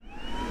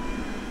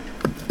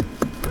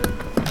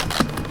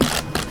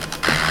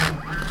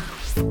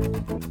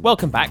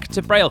Welcome back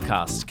to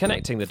Braillecast,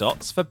 connecting the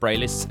dots for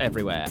Braillists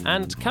everywhere.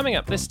 And coming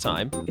up this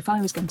time... If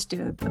I was going to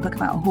do a book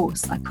about a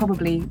horse, I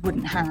probably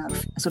wouldn't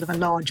have a sort of a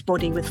large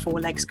body with four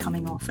legs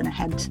coming off and a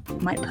head. I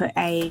might put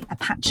a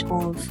patch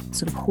of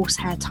sort of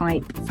horsehair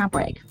type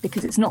fabric,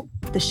 because it's not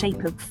the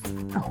shape of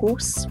a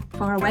horse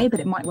far away, but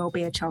it might well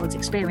be a child's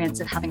experience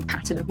of having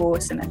patted a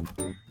horse in a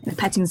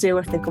petting zoo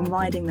if they've gone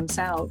riding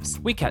themselves.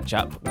 We catch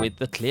up with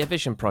the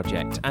Clearvision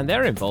project and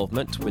their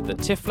involvement with the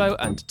Typhlo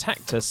and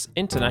Tactus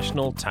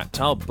International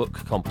Tactile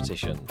Book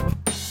Competition.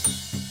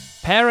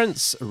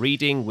 Parents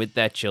reading with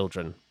their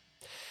children.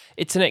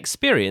 It's an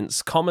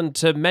experience common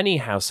to many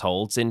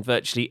households in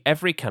virtually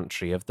every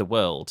country of the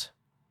world.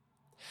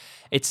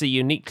 It's a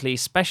uniquely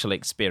special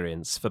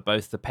experience for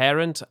both the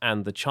parent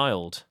and the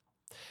child,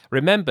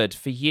 remembered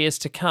for years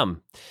to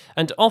come,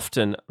 and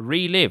often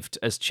relived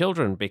as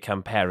children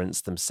become parents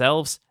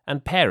themselves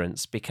and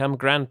parents become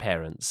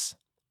grandparents.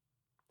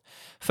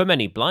 For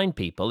many blind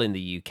people in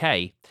the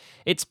UK,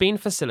 it's been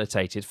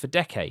facilitated for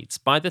decades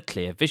by the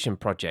Clearvision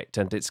project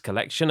and its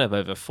collection of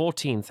over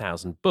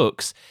 14,000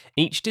 books,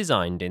 each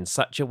designed in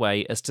such a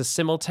way as to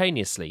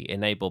simultaneously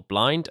enable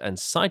blind and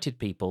sighted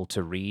people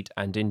to read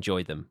and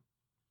enjoy them.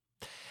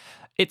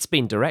 It's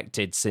been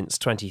directed since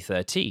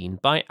 2013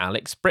 by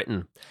Alex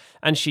Britton,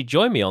 and she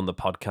joined me on the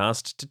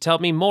podcast to tell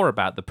me more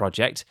about the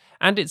project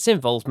and its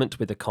involvement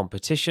with a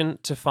competition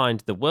to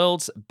find the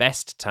world's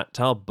best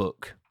tactile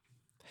book.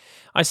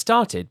 I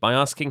started by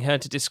asking her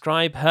to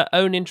describe her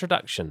own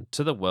introduction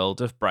to the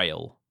world of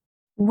Braille.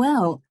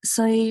 Well,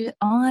 so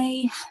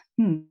I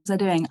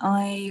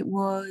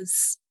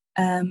was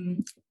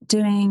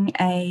doing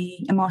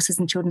a master's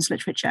in children's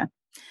literature,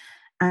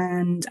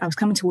 and I was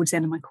coming towards the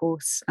end of my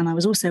course, and I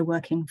was also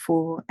working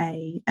for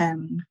a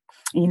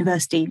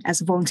university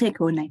as a volunteer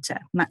coordinator,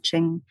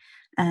 matching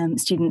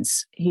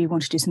students who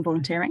wanted to do some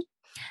volunteering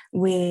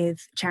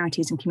with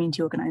charities and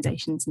community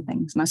organisations and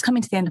things. And I was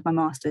coming to the end of my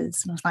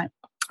master's, and I was like,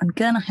 I'm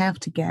going to have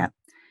to get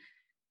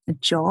a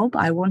job.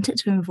 I want it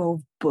to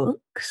involve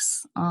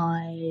books.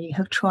 I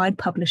have tried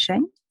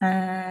publishing,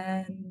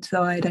 and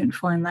so I don't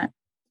find that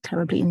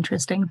terribly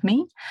interesting for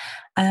me.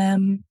 I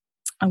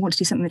want to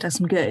do something that does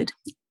some good.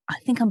 I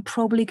think I'm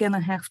probably going to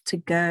have to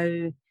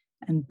go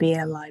and be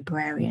a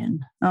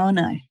librarian. Oh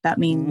no, that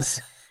means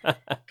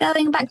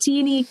going back to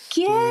uni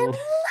again.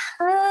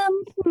 I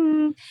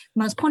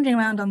was pondering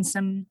around on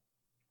some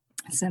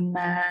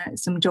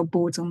job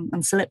boards on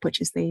SLIP,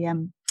 which is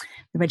the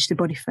registered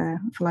body for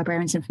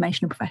librarians,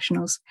 informational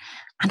professionals,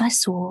 and I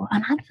saw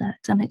an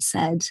advert, and it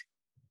said,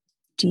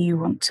 "Do you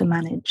want to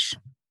manage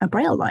a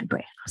Braille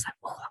library?" I was like,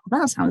 "Oh,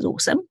 that sounds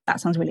awesome. That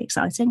sounds really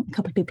exciting." A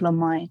couple of people on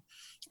my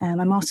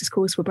master's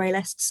course were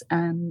Braillists,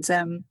 and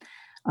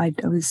I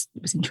was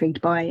intrigued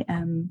by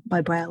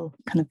Braille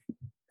kind of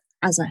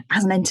as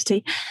an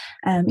entity.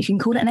 If you can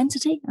call it an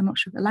entity, I'm not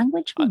sure of the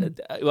language. Well,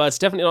 it's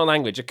definitely not a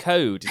language. A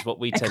code is what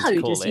we tend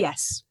to call it.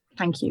 Yes,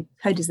 thank you.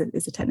 Code is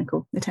a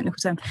technical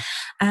term.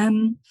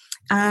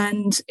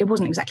 And it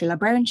wasn't exactly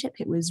librarianship.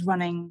 It was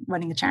running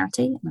a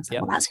charity. And I was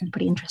like, well, that seems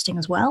pretty interesting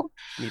as well.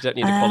 You don't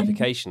need a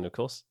qualification, of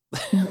course.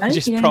 No,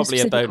 Just you don't probably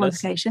need a bonus.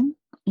 Qualification.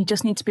 You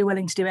just need to be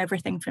willing to do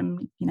everything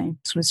from,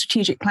 sort of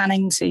strategic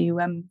planning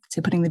to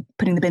putting the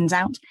bins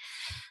out,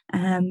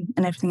 and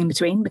everything in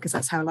between, because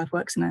that's how life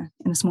works in a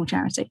small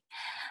charity.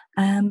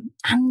 And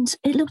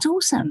it looked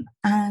awesome.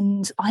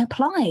 And I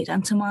applied,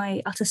 and to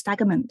my utter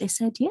staggerment, they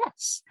said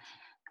yes.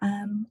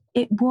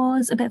 It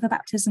was a bit of a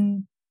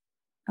baptism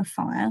of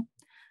fire.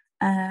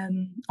 I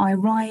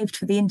arrived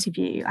for the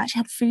interview. I actually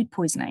had food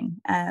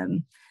poisoning,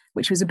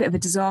 which was a bit of a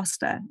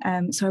disaster.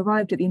 So I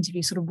arrived at the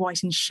interview sort of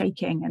white and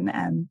shaking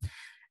and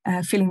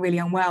feeling really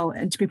unwell,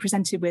 and to be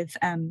presented with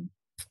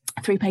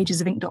 3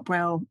 pages of ink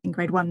Braille in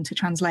grade 1 to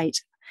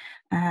translate.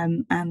 I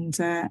can't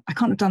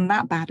have done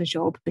that bad a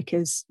job,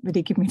 because they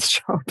did give me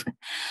the job.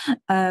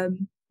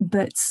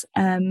 But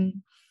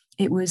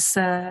it was,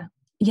 I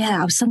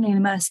was suddenly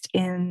immersed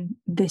in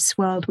this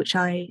world, which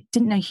I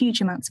didn't know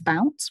huge amounts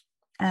about.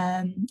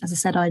 As I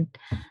said, I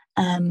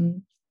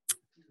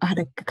had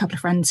a couple of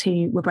friends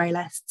who were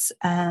Braillists,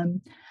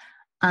 and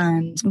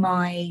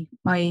my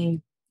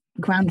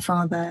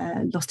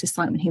grandfather lost his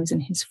sight when he was in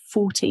his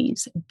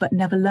 40s, but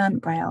never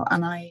learnt Braille,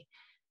 and I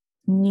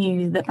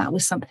knew that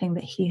was something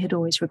that he had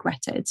always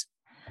regretted.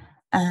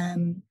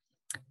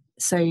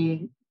 So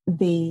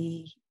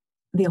the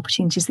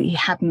opportunities that he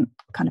hadn't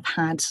kind of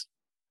had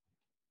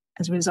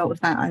as a result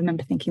of that, I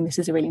remember thinking, this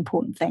is a really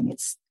important thing.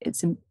 It's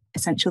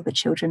essential that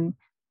children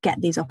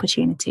get these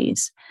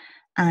opportunities,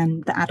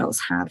 and that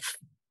adults have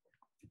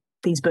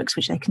these books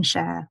which they can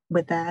share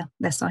with their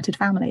sighted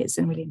family. It's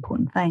a really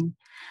important thing.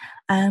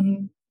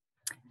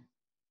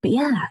 But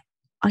yeah,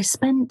 I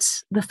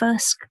spent the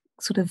first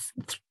sort of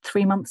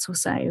 3 months or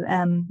so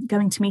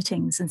going to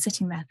meetings and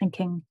sitting there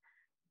thinking,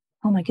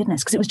 oh my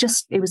goodness, because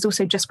it was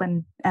also just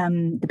when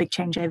the big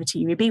change over to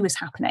UEB was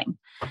happening,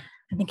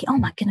 and thinking, oh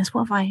my goodness,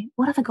 what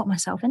have I got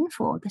myself in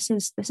for? This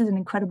is an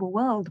incredible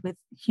world with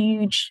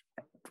huge,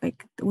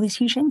 like all these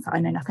huge things that I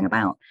know nothing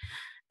about.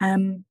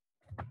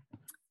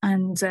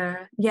 and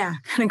kind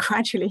of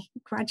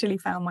gradually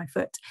found my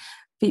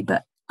feet,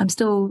 but I'm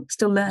still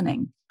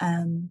learning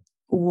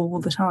all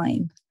the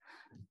time.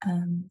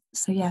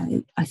 So yeah,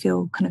 I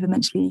feel kind of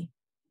immensely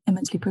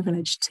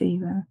privileged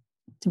to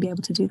be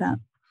able to do that.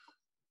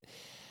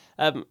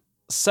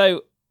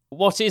 So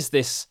what is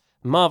this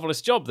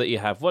marvellous job that you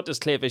have? What does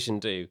Clearvision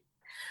do?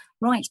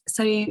 Right.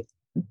 So the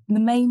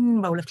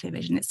main role of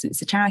Clearvision,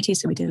 it's a charity,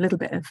 so we do a little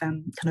bit of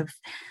kind of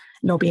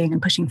lobbying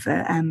and pushing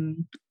for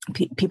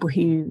people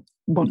who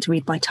want to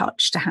read by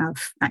touch to have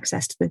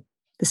access to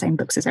the same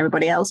books as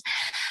everybody else.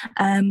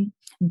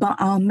 But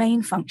our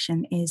main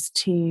function is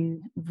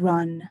to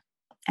run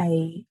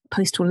a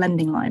postal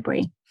lending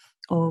library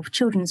of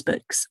children's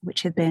books,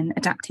 which have been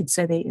adapted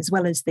so they, as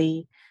well as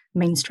the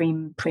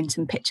mainstream print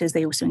and pictures,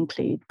 they also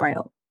include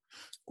Braille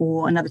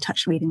or another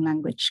touch reading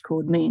language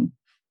called Moon.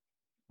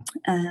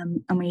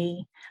 And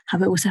we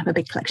also have a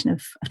big collection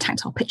of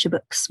tactile picture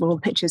books where all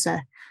the pictures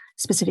are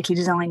specifically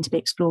designed to be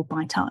explored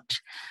by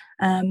touch.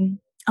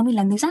 And we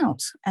lend these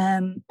out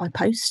by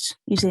post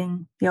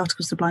using the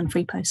Articles of the Blind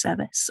Free Post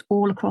service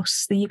all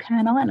across the UK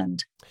and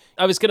Ireland.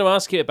 I was going to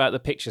ask you about the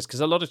pictures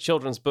because a lot of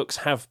children's books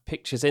have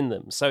pictures in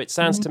them. So it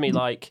sounds to me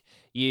like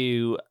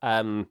you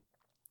have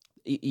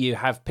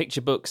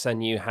picture books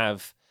and you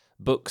have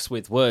books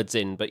with words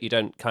in, but you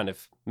don't kind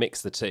of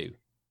mix the two.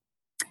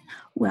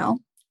 Well,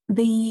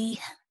 the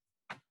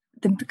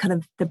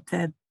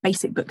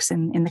basic books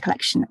in the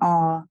collection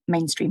are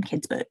mainstream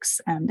kids books,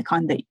 the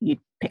kind that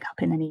you'd pick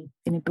up in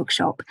a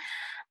bookshop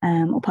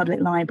or public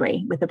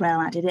library with the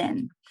Braille added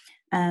in.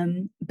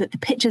 But the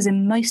pictures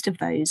in most of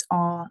those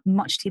are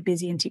much too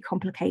busy and too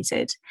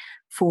complicated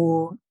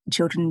for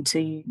children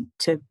who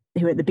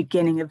are at the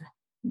beginning of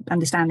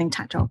understanding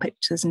tactile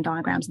pictures and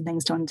diagrams and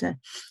things to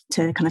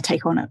kind of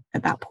take on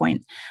at that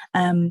point.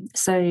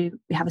 So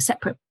we have a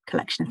separate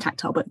collection of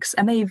tactile books,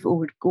 and they've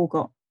all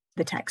got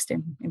the text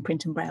in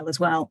print and Braille as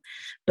well,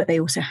 but they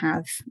also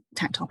have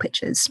tactile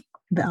pictures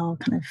that are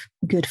kind of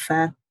good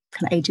for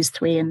kind of ages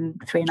 3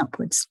 and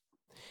upwards.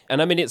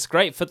 And I mean, it's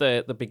great for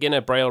the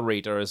beginner Braille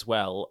reader as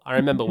well. I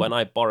remember when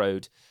I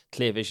borrowed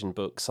Clearvision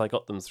books, I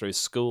got them through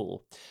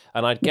school,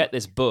 and I'd get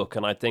this book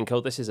and I'd think, oh,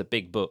 this is a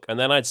big book. And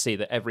then I'd see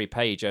that every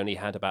page only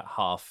had about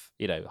half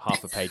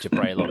a page of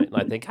Braille on it. And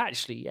I think,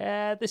 actually,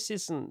 yeah, this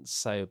isn't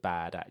so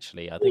bad,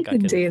 actually. I think I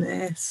can do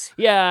this.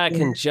 Yeah, I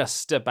can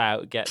just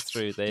about get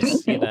through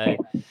this,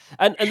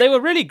 And they were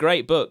really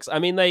great books. I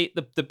mean,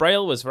 the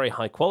Braille was very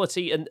high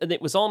quality, and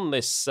it was on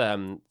this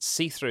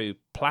see-through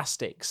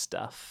plastic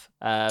stuff,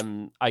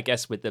 I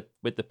guess, with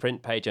the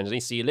print page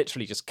underneath. So you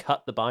literally just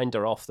cut the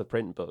binder off the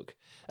print book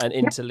and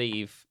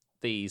interleave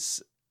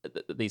these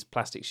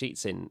plastic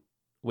sheets in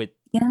with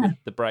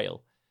the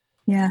Braille.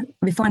 Yeah,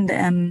 we find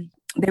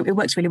that it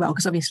works really well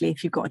because obviously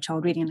if you've got a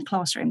child reading in the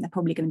classroom, they're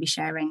probably going to be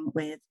sharing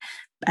with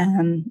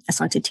a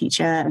sighted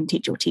teacher and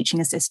teaching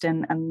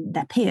assistant and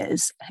their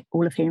peers,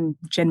 all of whom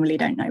generally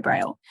don't know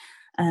Braille.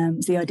 So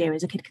the idea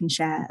is a kid can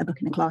share a book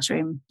in the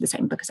classroom, the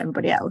same book as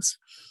everybody else,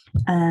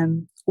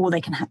 or they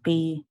can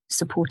be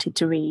supported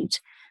to read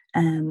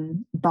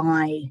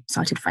by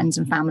sighted friends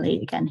and family,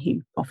 again,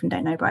 who often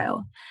don't know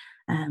Braille,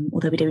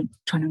 although we're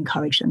trying to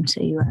encourage them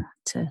to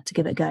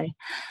give it a go.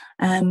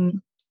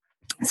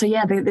 So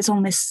yeah, it's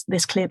on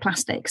this clear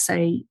plastic.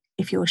 So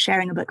if you're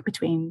sharing a book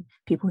between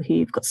people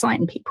who've got sight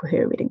and people who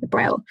are reading the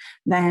Braille,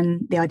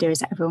 then the idea is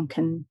that everyone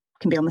can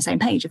be on the same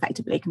page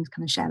effectively, can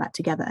kind of share that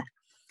together.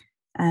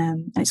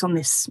 And it's on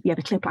this, the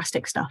clear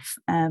plastic stuff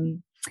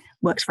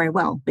works very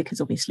well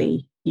because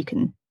obviously you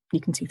can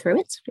see through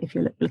it if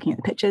you're looking at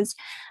the pictures,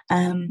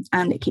 and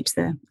it keeps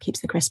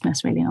the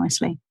crispness really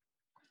nicely.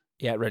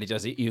 Yeah, it really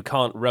does. You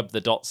can't rub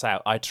the dots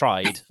out. I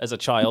tried as a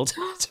child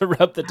to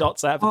rub the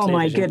dots out. Oh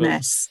my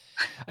goodness!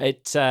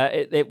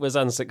 It was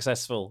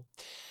unsuccessful.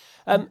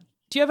 Do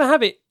you ever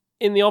have it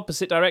in the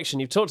opposite direction?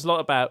 You've talked a lot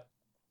about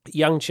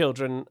young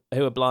children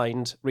who are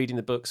blind reading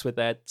the books with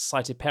their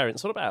sighted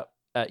parents. What about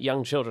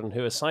young children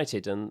who are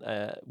sighted and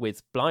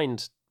with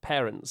blind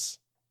parents?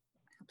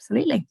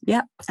 Absolutely,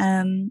 yeah.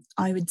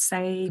 I would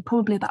say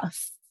probably about a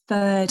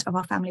third of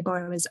our family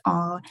borrowers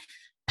are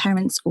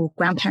parents or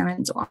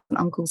grandparents or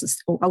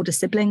uncles or older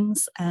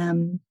siblings,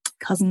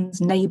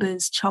 cousins,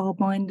 neighbours,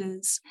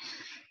 childminders.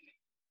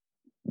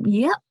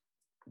 Yeah,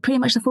 pretty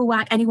much the full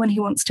whack. Anyone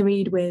who wants to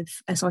read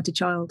with a sighted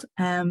child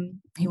who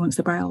wants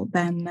the Braille,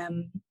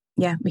 then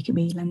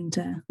we lend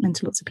to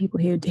lots of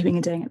people who are doing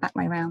it that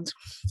way around.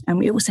 And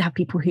we also have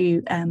people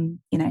who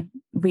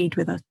read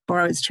with us,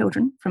 borrow as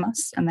children from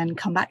us, and then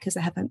come back because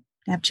they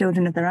have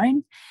children of their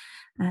own.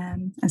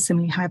 And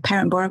similarly, have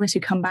parent borrowers who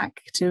come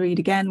back to read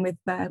again with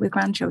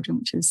grandchildren,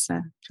 which is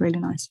really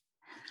nice.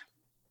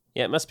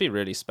 Yeah, it must be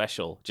really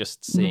special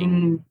just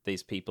seeing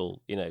these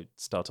people,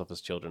 start off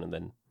as children and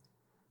then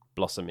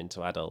blossom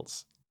into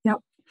adults. Yep.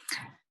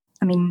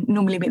 I mean,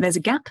 normally there's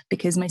a gap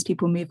because most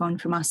people move on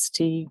from us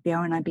to the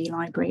RNIB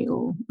library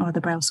or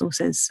other Braille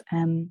sources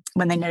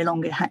when they no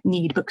longer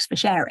need books for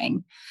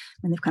sharing,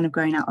 when they've kind of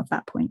grown out of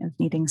that point of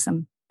needing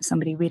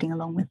somebody reading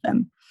along with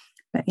them.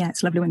 But yeah,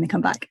 it's lovely when they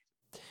come back.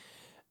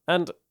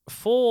 And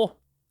for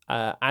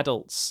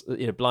adults,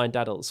 blind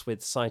adults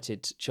with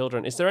sighted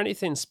children, is there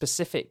anything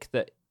specific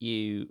that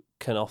you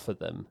can offer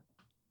them?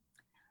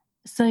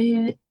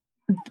 So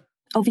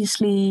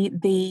obviously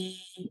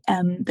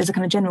there's a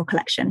kind of general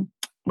collection,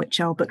 which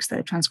are books that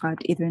are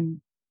transcribed either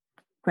in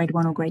grade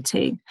 1 or grade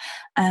 2.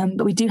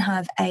 But we do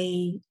have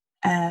a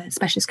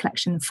specialist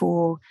collection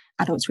for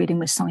adults reading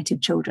with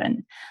sighted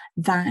children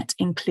that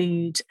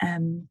include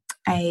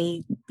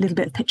a little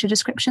bit of picture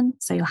description.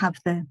 So you'll have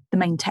the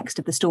main text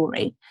of the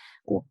story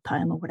or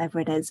poem or whatever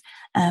it is,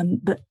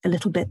 but a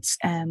little bit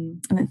of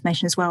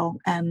information as well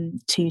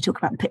to talk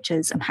about the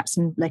pictures and perhaps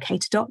some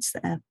locator dots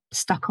that are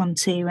stuck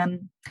onto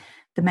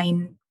the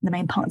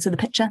main parts of the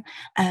picture.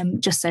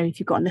 Just so if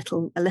you've got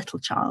a little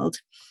child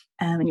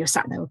and you're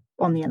sat there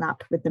on your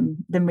lap with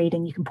them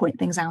reading, you can point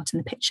things out in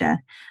the picture,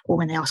 or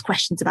when they ask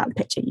questions about the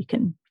picture, you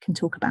can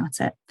talk about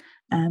it,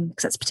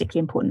 because that's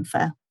particularly important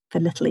for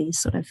littlies,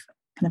 sort of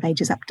kind of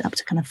ages up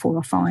to kind of 4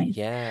 or 5.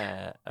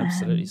 Yeah,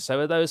 absolutely. So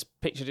are those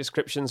picture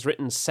descriptions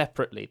written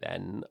separately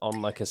then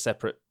on like a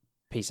separate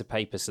piece of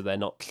paper, so they're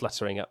not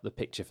cluttering up the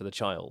picture for the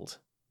child?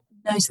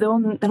 No,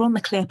 so they're on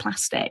the clear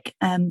plastic.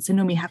 So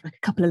normally you have like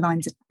a couple of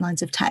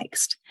lines of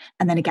text,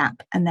 and then a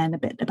gap, and then a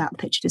bit about the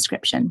picture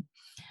description.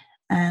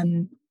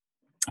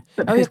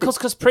 But of course,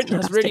 because print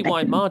has really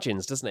wide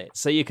margins, doesn't it?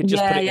 So you can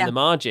just put it in the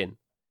margin.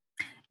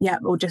 Yeah,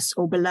 or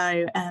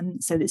below,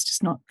 so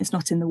it's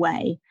not in the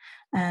way.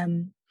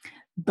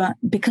 But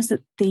because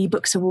the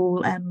books are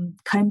all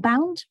comb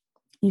bound,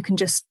 you can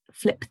just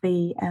flip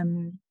the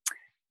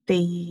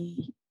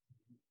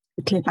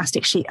clear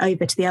plastic sheet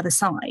over to the other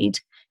side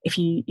if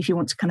you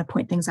want to kind of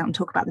point things out and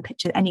talk about the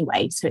picture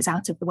anyway, so it's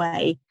out of the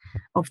way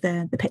of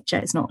the picture.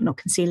 It's not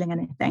concealing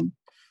anything.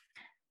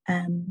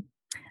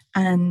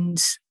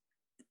 And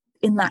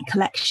in that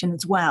collection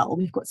as well,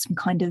 we've got some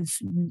kind of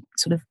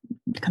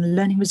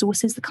learning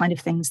resources, the kind of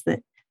things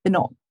that they're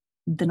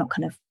not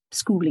kind of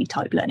schooly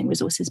type learning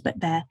resources, but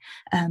they're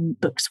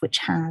books which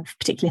have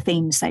particular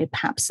themes, so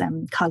perhaps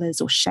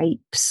colours or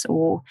shapes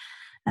or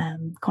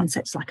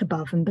concepts like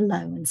above and below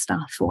and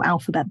stuff, or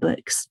alphabet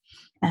books.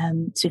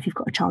 So if you've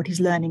got a child who's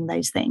learning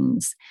those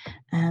things,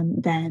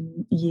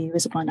 then you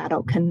as a blind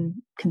adult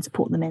can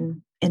support them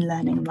in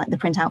learning like the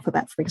print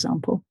alphabet, for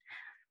example.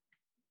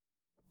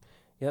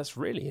 Yeah, that's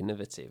really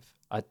innovative.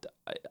 I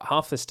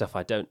half this stuff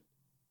I don't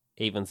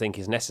even think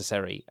is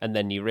necessary, and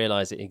then you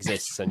realise it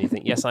exists and you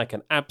think, yes, I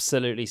can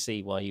absolutely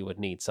see why you would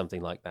need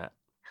something like that.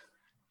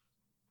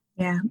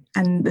 Yeah,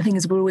 and the thing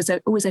is, we're always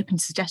open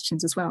to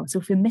suggestions as well. So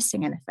if we're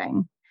missing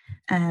anything,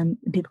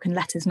 people can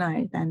let us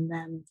know.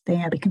 Then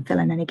we can fill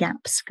in any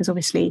gaps, because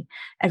obviously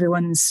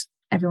everyone's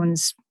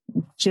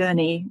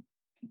journey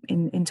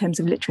in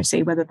terms of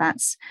literacy, whether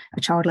that's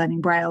a child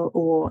learning Braille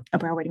or a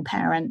Braille reading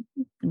parent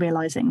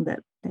realising that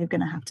they're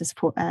going to have to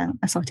support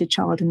a sighted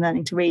child in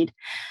learning to read.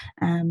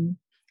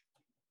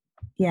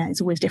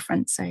 It's always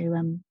different. So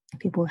if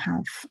people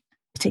have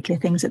particular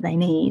things that they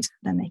need,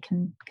 then they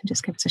can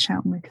just give us a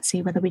shout and we can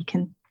see whether we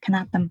can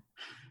add them.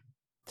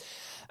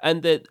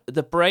 And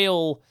the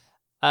Braille,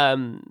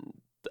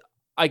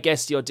 I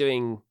guess you're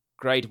doing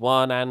grade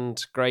 1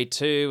 and grade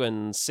 2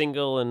 and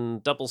single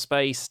and double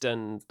spaced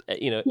and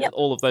Yep.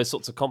 all of those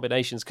sorts of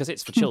combinations, because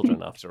it's for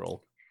children after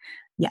all.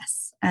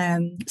 Yes.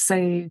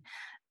 So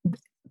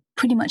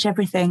pretty much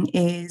everything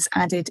is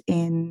added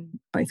in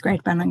both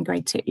grade 1 and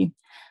grade 2.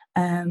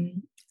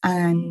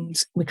 And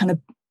we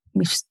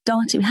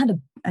had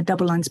a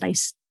double line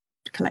space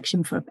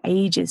collection for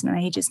ages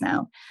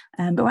now,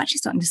 but we're actually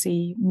starting to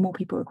see more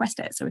people request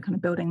it, so we're kind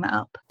of building that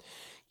up.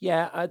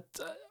 Yeah,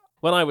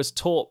 when I was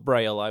taught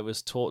Braille, I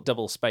was taught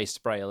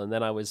double-spaced Braille, and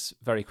then I was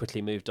very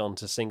quickly moved on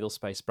to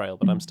single-spaced Braille,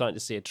 but I'm starting to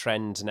see a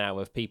trend now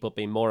of people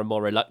being more and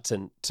more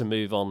reluctant to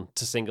move on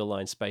to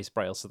single-line spaced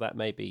Braille, so that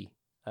may be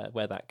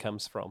where that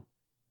comes from.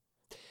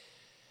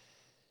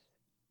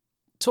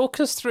 Talk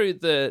us through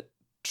the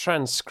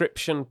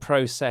transcription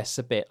process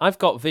a bit. I've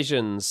got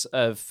visions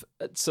of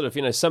sort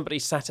of, somebody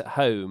sat at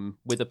home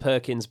with a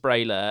Perkins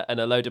Brailler and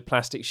a load of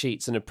plastic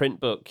sheets and a print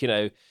book,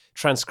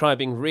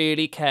 transcribing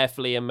really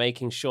carefully and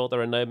making sure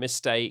there are no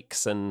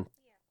mistakes and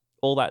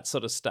all that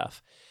sort of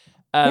stuff.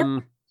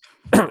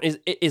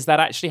 Is that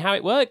actually how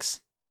it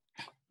works?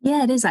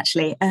 Yeah, it is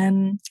actually.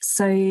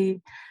 So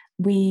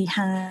we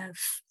have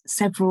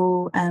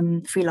several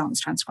freelance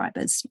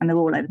transcribers, and they're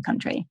all over the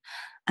country.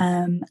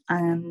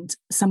 And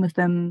some of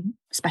them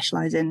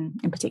specialise in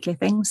particular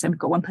things. So we've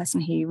got one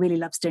person who really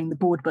loves doing the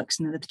board books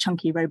and the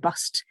chunky,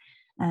 robust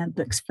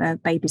books for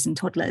babies and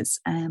toddlers.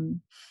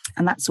 And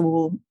that's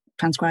all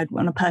transcribed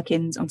on a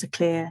Perkins onto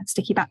clear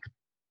sticky back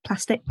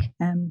plastic,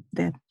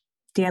 the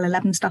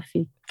DL11 stuff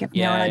you get from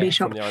the RNIB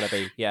shop. From the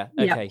RNIB, yeah,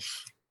 okay.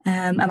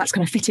 And that's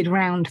kind of fitted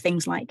around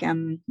things like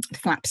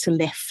flaps to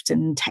lift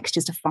and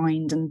textures to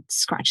find and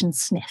scratch and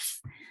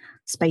sniff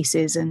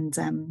spaces and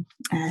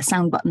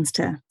sound buttons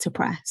to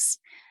press.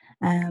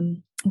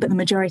 But the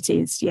majority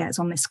is it's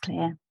on these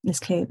clear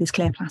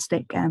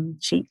plastic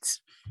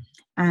sheets,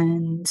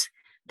 and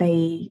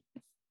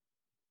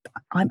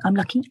I'm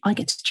lucky I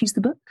get to choose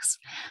the books.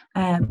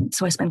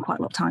 So I spend quite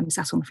a lot of time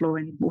sat on the floor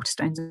in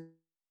Waterstones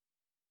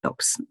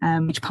box,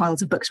 which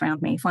piles of books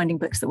around me, finding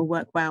books that will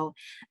work well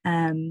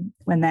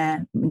when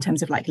they're in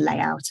terms of like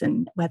layout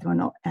and whether or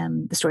not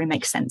the story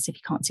makes sense if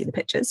you can't see the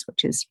pictures,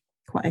 which is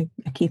quite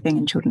a key thing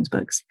in children's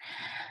books.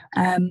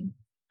 And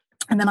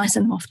then I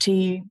send them off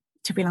to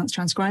freelance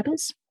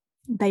transcribers.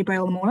 They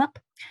braille them all up,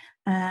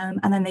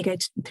 and then they go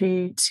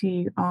through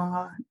to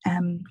our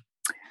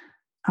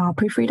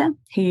proofreader,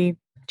 who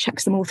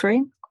checks them all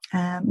through,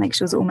 makes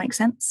sure it all makes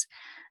sense,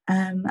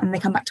 and they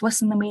come back to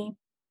us, and then we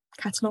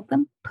catalogue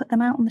them, put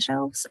them out on the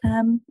shelves,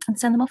 and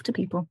send them off to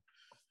people.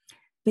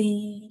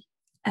 The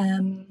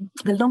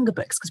longer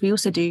books, because we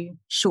also do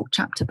short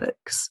chapter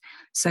books,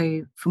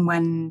 so from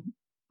when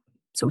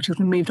sort of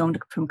children moved on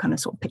from kind of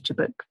sort of picture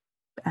book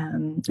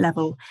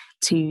level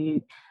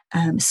to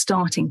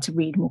starting to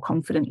read more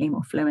confidently,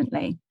 more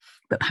fluently,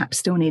 but perhaps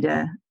still need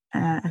a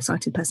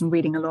sighted person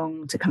reading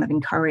along to kind of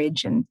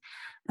encourage and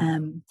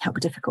help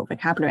with difficult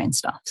vocabulary and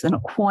stuff. So they're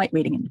not quite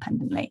reading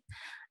independently.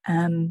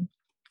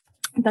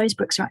 Those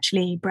books are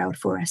actually brailled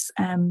for us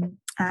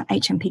at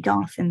HMP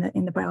Garth in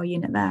the braille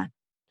unit there.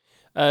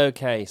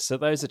 Okay, so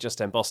those are just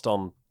embossed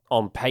on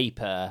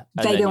paper.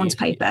 They go onto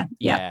paper.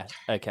 Yeah.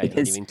 Okay. Because,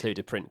 and you include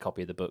a print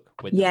copy of the book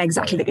with. Yeah,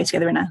 exactly. They go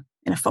together in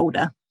a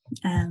folder.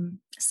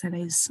 So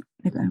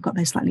they've got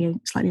those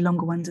slightly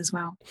longer ones as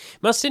well.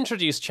 Must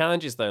introduce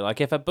challenges though.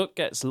 Like if a book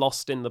gets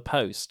lost in the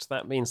post,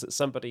 that means that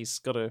somebody's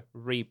got to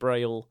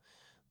rebraille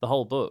the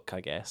whole book,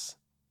 I guess.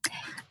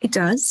 It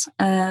does.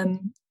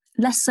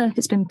 Less so if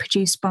it's been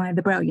produced by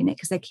the braille unit,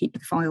 because they keep the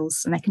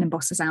files and they can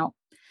emboss us out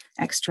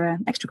extra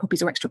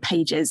copies or extra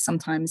pages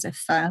sometimes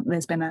if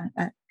there's been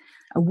a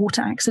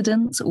water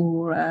accident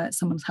or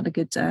someone's had a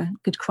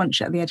good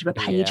crunch at the edge of a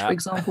page, for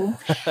example.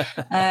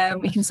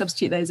 We can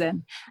substitute those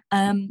in.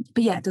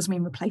 But yeah, it does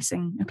mean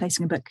replacing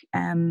a book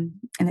in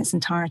its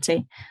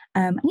entirety.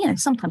 And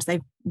sometimes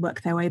they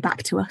work their way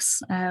back to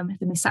us. They've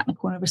been sat in a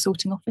corner of a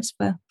sorting office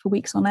for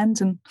weeks on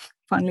end and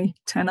finally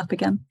turn up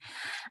again.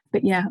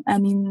 But yeah, I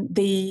mean,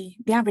 the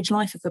average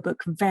life of the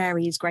book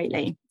varies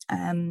greatly.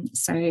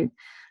 So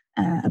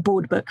a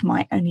board book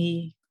might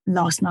only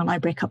last in our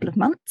library a couple of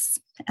months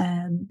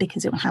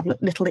because it will have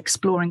little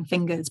exploring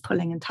fingers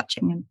pulling and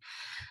touching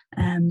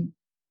and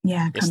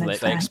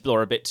they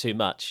explore a bit too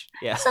much.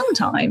 Yeah,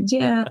 sometimes.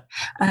 Yeah.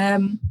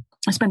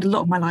 I spend a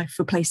lot of my life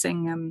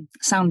replacing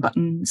sound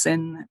buttons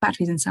and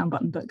batteries in sound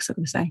button books, I'm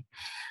going to say.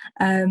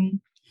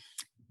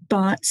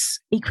 But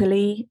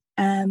equally,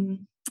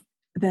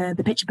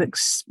 the picture book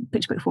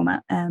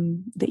format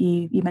that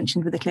you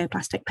mentioned with the clear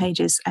plastic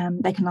pages,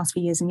 they can last for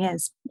years and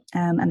years,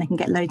 and they can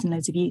get loads and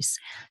loads of use.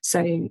 So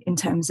in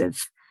terms of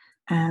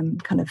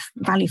kind of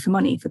value for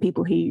money for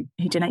people who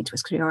donate to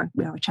us, because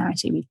we are a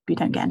charity, we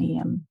don't get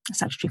any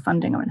statutory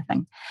funding or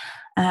anything.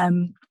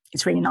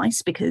 It's really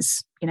nice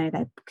because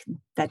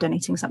they're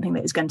donating something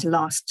that is going to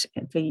last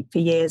for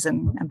years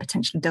and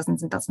potentially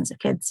dozens and dozens of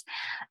kids.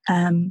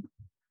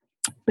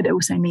 But it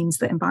also means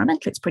that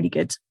environmentally it's pretty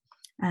good.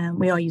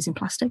 We are using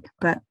plastic,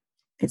 but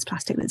it's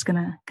plastic that's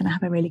gonna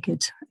have a really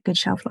good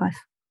shelf life,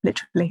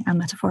 literally and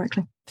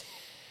metaphorically.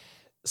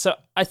 So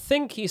I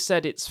think you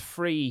said it's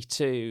free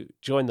to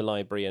join the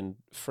library and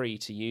free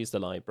to use the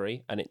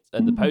library, and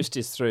the post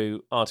is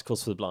through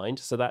Articles for the Blind,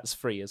 so that's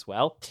free as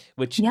well,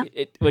 which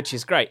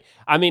is great.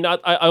 I mean, I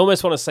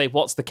almost want to say,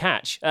 what's the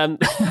catch? I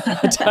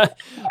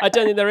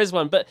don't think there is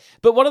one, but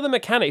what are the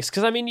mechanics?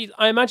 Because I mean,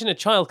 I imagine a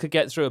child could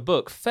get through a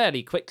book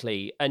fairly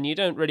quickly, and you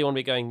don't really want to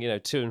be going,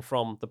 to and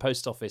from the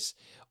post office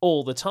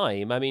all the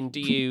time. I mean,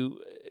 do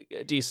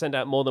you send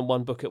out more than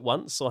one book at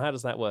once, or how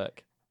does that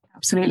work?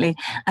 Absolutely.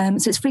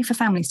 So it's free for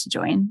families to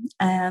join.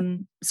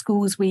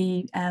 Schools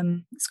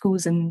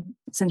and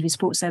sensory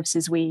support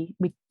services, we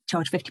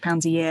charge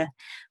 £50 a year,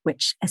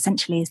 which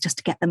essentially is just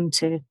to get them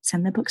to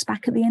send their books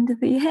back at the end of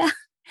the year.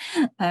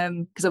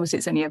 Because obviously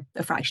it's only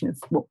a fraction of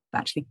what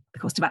the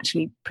cost of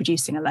actually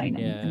producing a loan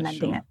and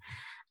lending it.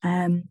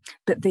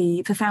 But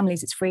for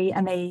families it's free,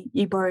 and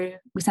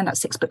we send out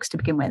 6 books to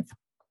begin with,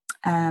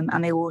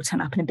 and they all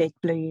turn up in a big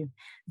blue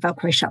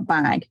Velcro shut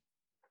bag.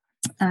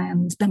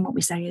 And then what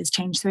we say is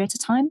change 3 at a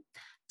time.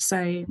 So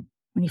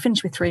when you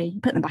finish with 3, you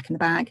put them back in the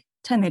bag,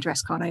 turn the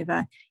address card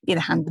over, either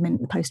hand them in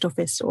at the post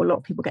office, or a lot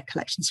of people get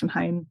collections from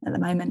home at the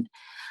moment.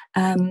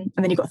 And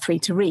then you've got 3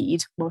 to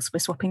read whilst we're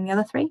swapping the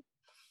other 3.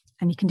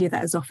 And you can do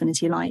that as often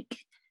as you like.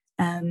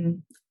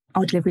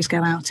 Our deliveries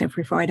go out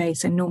every Friday.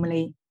 So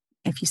normally,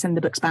 if you send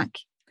the books back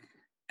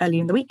early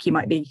in the week, you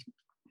might be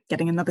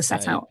getting another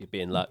set out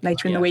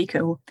later in the week.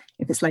 Or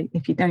if it's late,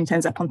 if it only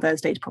turns up on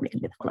Thursday, it's probably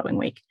going to be the following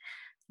week.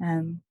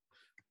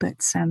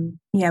 But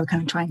we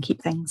kind of try and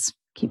keep things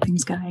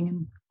going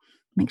and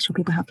make sure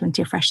people have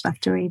plenty of fresh stuff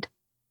to read.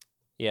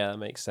 Yeah, that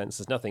makes sense.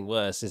 There's nothing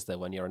worse, is there,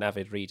 when you're an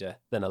avid reader,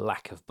 than a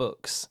lack of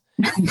books.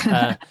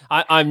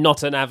 I'm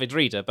not an avid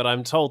reader, but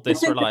I'm told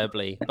this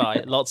reliably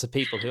by lots of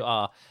people who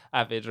are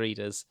avid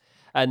readers.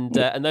 And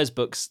those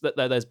books,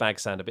 those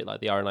bags sound a bit like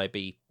the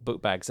RNIB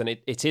book bags. And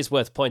it is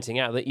worth pointing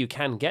out that you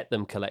can get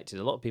them collected.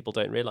 A lot of people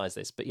don't realise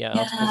this. But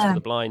Articles for the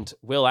Blind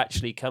will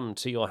actually come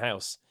to your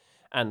house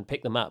and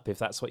pick them up if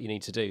that's what you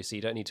need to do. So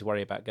you don't need to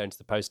worry about going to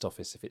the post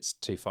office if it's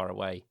too far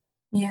away.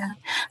 Yeah.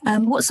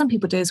 What some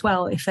people do as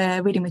well, if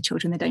they're reading with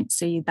children they don't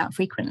see that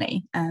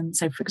frequently.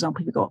 So, for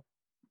example, you've got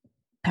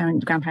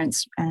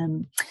grandparents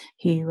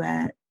who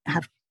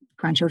have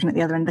grandchildren at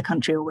the other end of the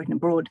country or working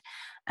abroad.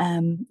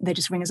 They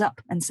just ring us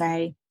up and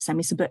say, send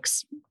me some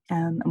books.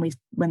 And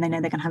when they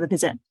know they're going to have a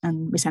visit,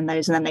 and we send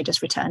those, and then they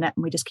just return it,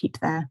 and we just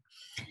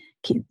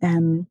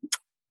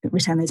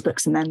return those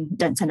books, and then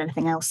don't send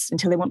anything else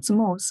until they want some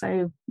more.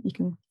 So you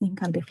can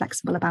kind of be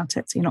flexible about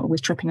it. So you're not always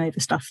tripping over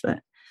stuff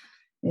that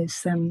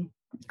is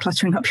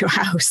cluttering up your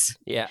house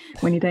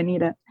when you don't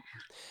need it.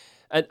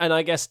 And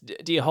I guess,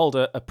 do you hold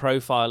a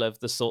profile of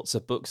the sorts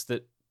of books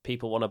that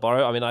people want to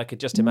borrow? I mean, I could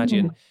just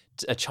imagine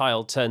a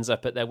child turns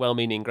up at their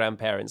well-meaning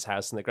grandparents'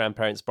 house and the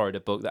grandparents borrowed a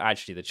book that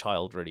actually the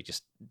child really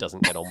just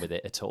doesn't get on with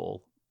it at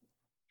all.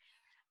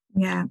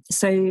 Yeah,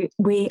 so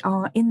we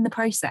are in the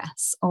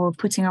process of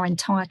putting our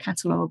entire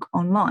catalogue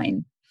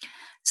online.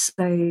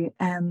 So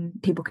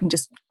people can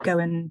just go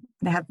and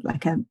they have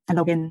like a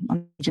login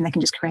on, and they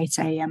can just create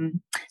a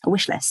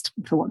wish list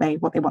for what they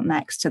want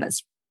next. So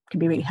that's can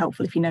be really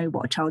helpful if you know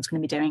what a child's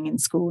going to be doing in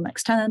school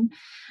next term.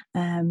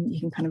 You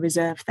can kind of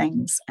reserve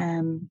things,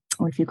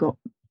 or if you've got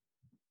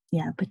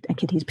a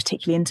kid who's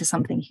particularly into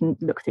something, you can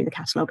look through the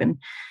catalogue and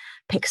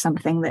pick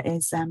something that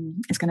is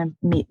going to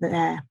meet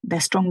their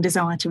strong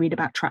desire to read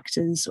about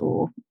tractors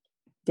or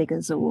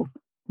diggers or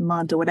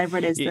mud or whatever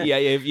it is.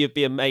 You'd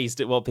be amazed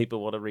at what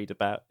people want to read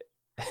about.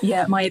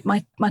 Yeah, my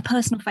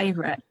personal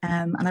favourite,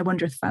 and I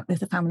wonder if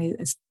the family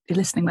is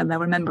listening when they'll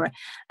remember it.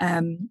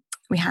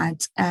 We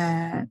had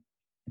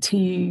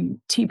two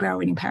braille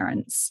reading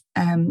parents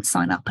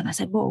sign up, and I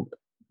said, "Well,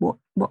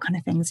 what kind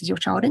of things is your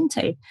child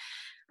into?"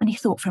 And he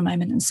thought for a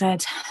moment and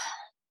said,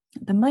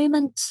 "At the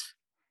moment,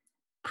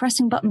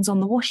 pressing buttons on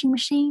the washing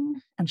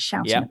machine and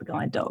shouting at the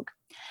guide dog."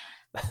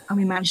 And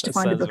we managed to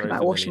find a book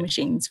about washing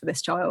machines for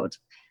this child.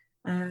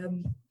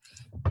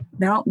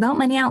 There aren't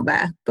many out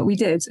there, but we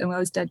did, and I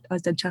was dead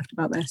chuffed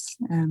about this.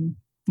 And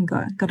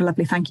got a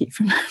lovely thank you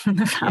from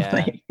the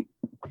family.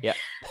 Yeah.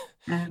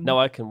 No,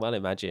 I can well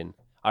imagine.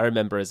 I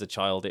remember as a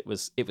child, it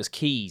was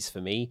keys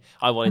for me.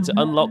 I wanted to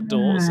unlock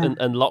doors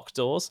and lock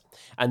doors,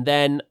 and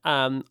then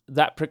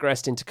that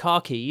progressed into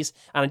car keys.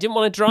 And I didn't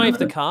want to drive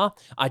the car;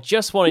 I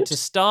just wanted to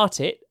start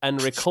it and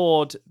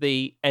record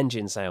the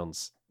engine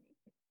sounds.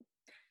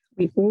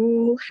 We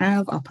all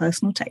have our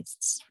personal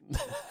tastes.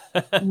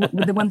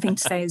 The one thing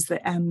to say is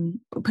that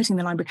putting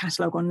the library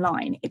catalogue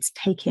online, it's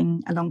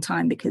taking a long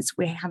time because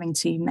we're having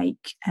to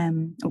make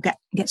or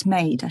get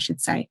made, I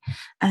should say,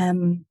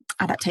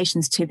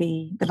 adaptations to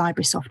the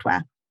library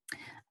software,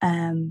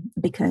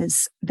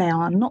 because there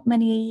are not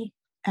many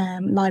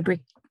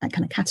library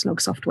kind of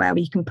catalogue software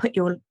where you can put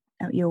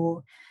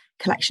your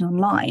collection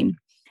online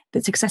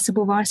that's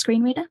accessible via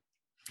screen reader.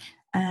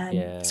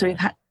 So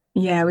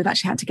we've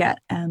actually had to get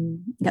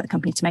the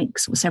company to make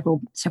sort of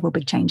several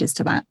big changes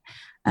to that,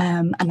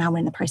 and now we're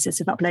in the process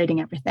of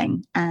uploading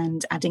everything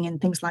and adding in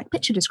things like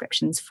picture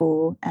descriptions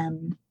for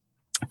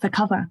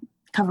cover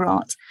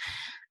art.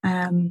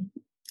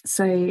 It's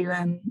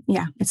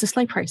a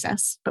slow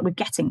process, but we're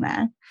getting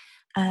there.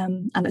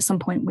 And at some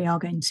point, we are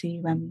going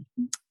to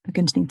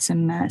need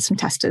some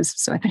testers.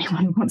 So if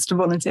anyone wants to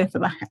volunteer for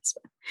that,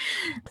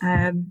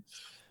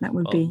 that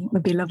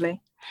would be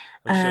lovely.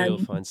 I'm sure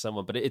you'll find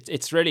someone, but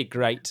it's really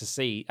great to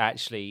see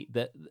actually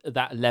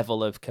that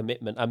level of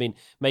commitment. I mean,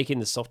 making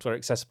the software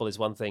accessible is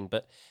one thing,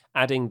 but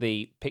adding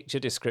the picture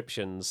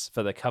descriptions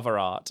for the cover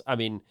art. I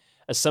mean,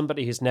 as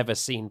somebody who's never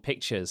seen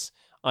pictures,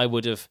 I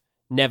would have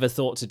never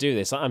thought to do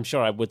this. I'm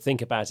sure I would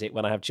think about it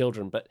when I have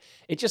children, but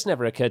it just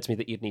never occurred to me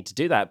that you'd need to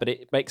do that. But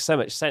it makes so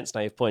much sense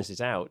now you've pointed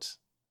it out.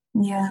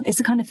 Yeah, it's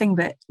the kind of thing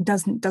that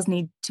does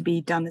need to be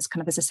done as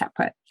kind of as a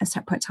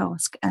separate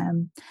task,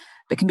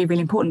 but can be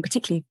really important,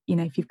 particularly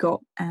if you've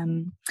got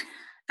an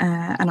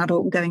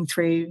adult going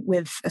through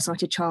with a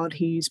sighted child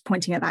who's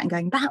pointing at that and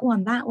going, that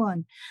one,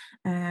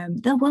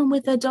 the one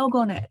with the dog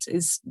on it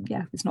it's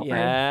not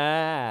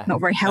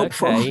very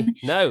helpful. Okay.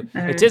 No,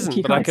 it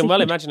isn't, but I can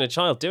well imagine a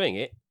child doing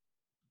it.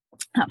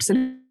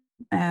 Absolutely.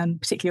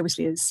 Particularly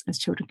obviously as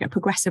children get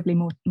progressively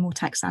more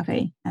tech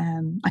savvy.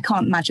 I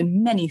can't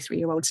imagine many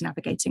 3-year-olds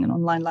navigating an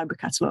online library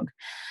catalogue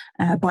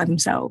by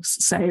themselves.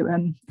 So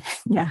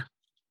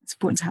it's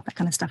important to have that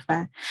kind of stuff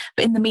there.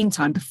 But in the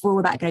meantime,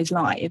 before that goes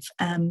live,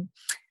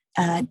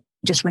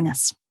 just ring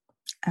us,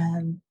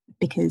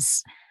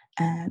 because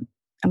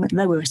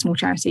although we're a small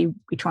charity,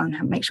 we try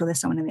and make sure there's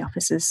someone in the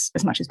office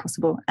as much as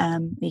possible.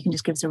 You can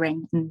just give us a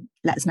ring and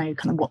let us know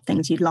kind of what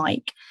things you'd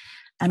like.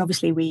 And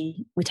obviously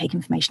we take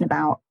information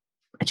about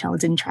a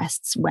child's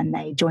interests when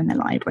they join the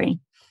library.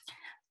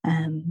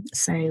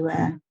 So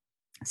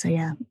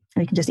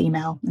we can just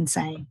email and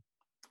say,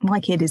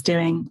 my kid is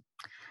doing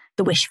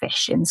the wish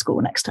fish in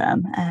school next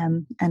term,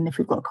 and if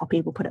we've got a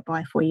copy, we'll put it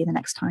by for you the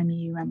next time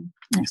you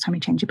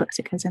change your books,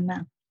 it goes in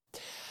there.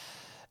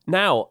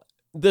 Now,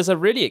 there's a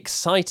really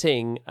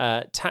exciting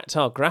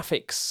tactile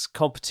graphics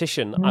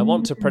competition. I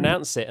want to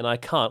pronounce it and I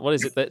can't. What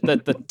is it?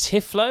 The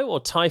Typhlo or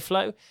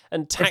Typhlo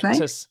and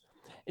Tactus?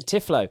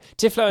 Typhlo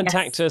and Yes.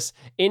 Tactus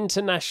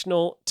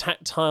International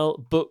Tactile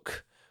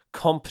Book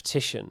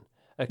Competition.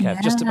 Okay, I've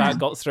Yeah. just about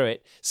got through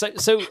it.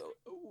 So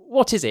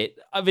what is it?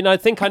 I mean, I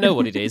think I know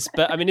what it is,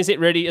 but I mean, is it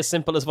really as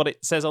simple as what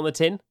it says on the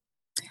tin?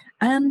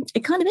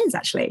 It kind of is,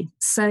 actually.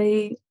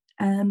 So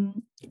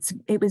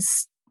it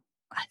was,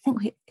 I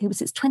think it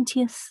was its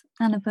 20th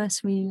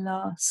anniversary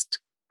last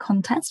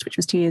contest, which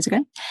was 2 years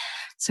ago.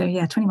 So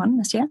yeah, 21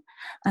 this year,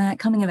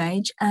 coming of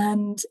age.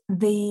 And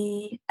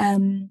the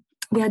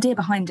idea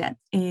behind it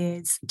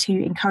is to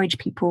encourage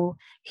people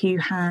who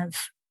have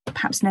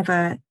perhaps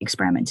never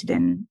experimented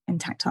in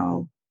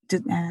tactile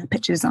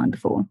picture design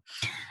before,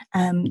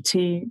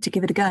 to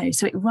give it a go.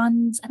 So it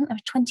runs, I think there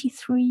are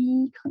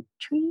 23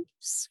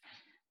 countries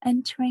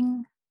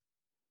entering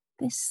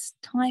this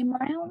time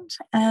around.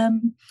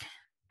 And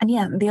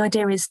yeah, the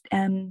idea is,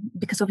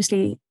 because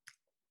obviously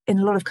in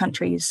a lot of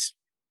countries,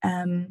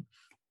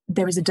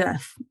 there is a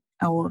dearth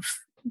of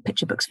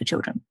picture books for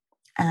children.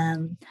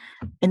 In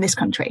this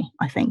country,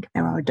 I think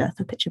there are a dearth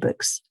of picture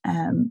books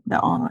that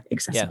are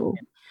accessible.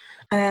 Yeah.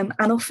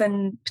 And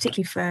often,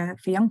 particularly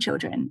for young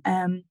children,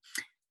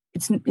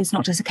 it's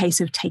not just a case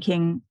of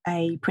taking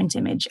a print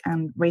image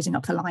and raising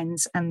up the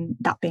lines and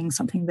that being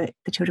something that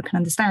the children can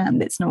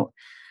understand. It's not.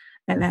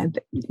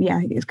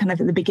 It's kind of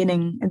at the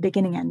beginning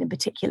end in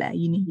particular.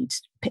 You need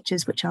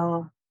pictures which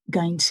are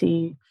going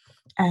to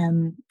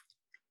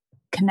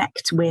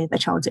connect with a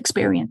child's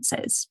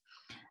experiences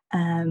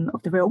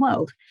of the real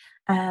world,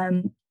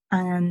 and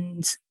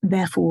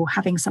therefore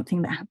having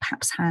something that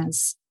perhaps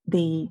has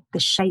the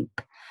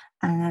shape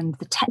and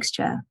the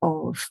texture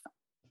of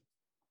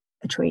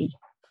a tree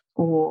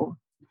or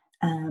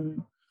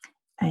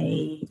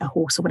a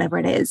horse or whatever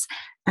it is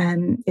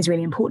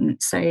really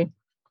important. So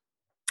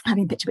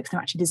having picture books that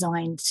are actually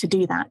designed to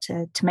do that,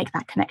 to make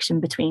that connection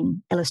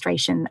between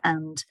illustration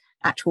and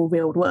actual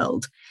real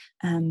world,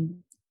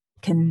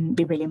 can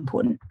be really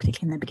important,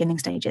 particularly in the beginning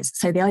stages.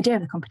 So the idea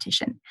of the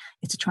competition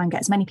is to try and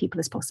get as many people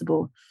as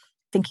possible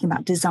thinking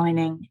about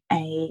designing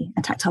a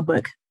tactile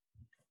book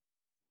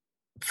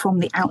from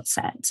the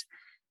outset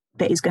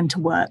that is going to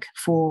work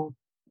for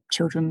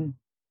children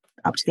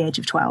up to the age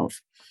of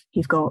 12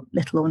 who've got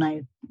little or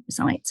no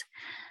sight.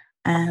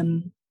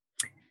 And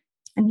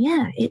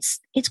yeah, it's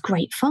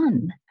great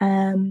fun.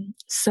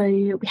 So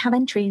we have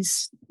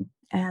entries,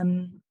 as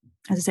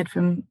I said,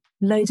 from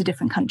loads of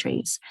different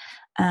countries.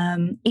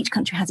 Each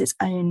country has its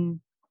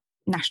own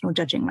national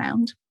judging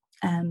round.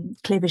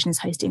 Clearvision is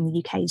hosting the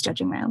UK's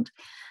judging round.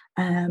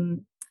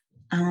 And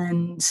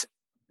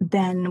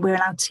then we're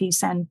allowed to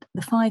send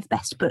the 5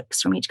 best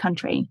books from each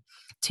country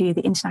to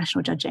the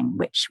international judging,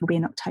 which will be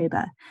in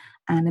October.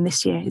 And then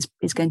this year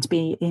is going to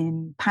be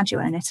in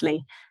Padua in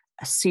Italy,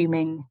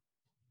 assuming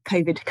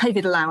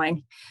COVID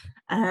allowing.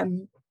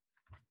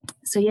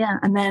 So yeah,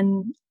 and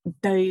then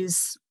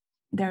those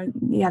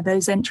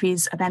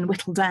entries are then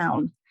whittled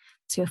down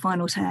to a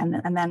final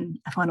 10, and then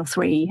a final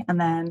 3,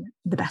 and then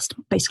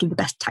basically the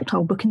best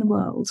tactile book in the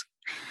world,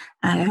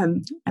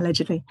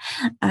 allegedly.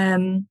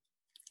 And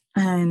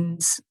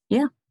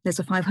yeah, there's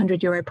a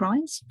 €500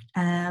 prize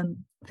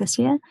this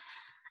year,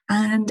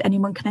 and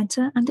anyone can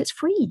enter, and it's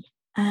free.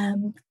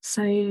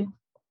 So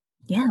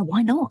yeah,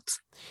 why not?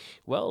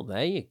 Well,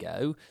 there you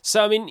go.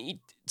 So I mean,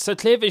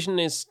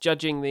 Clearvision is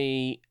judging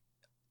the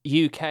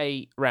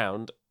UK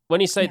round.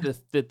 When you say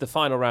the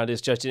final round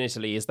is judged in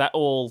Italy, is that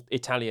all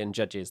Italian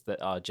judges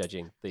that are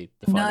judging the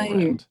final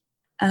round?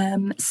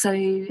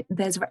 So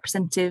there's a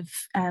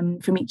representative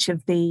from each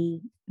of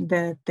the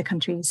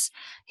countries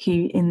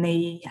who, in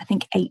the I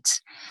think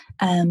 8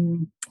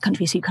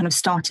 countries who kind of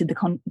started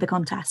the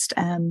contest.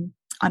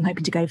 I'm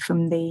hoping to go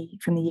from the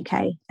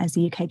UK as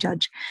the UK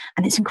judge,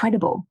 and it's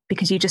incredible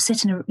because you just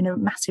sit in a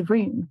massive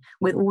room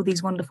with all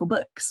these wonderful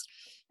books,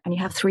 and you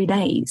have 3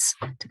 days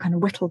to kind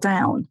of whittle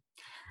down.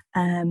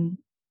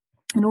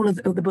 And all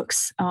the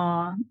books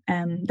are,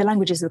 the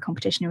languages of the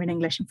competition are in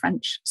English and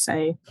French.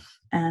 So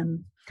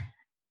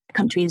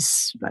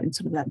countries like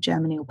sort of like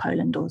Germany or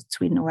Poland or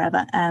Sweden or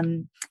wherever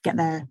get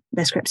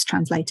their scripts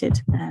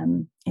translated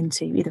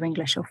into either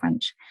English or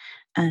French.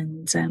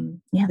 And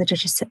the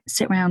judges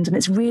sit around, and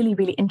it's really,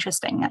 really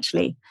interesting,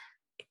 actually,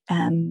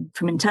 from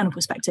an internal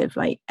perspective,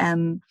 like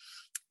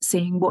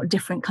seeing what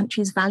different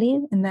countries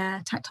value in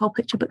their tactile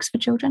picture books for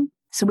children.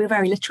 So we're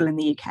very literal in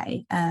the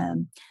UK.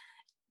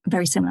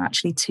 Very similar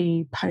actually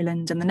to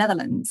Poland and the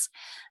Netherlands,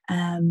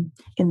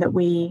 in that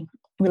we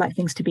like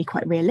things to be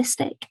quite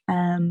realistic,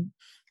 and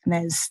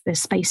there's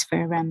space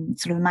for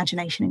sort of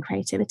imagination and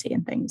creativity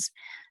and things.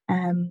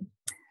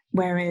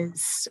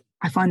 Whereas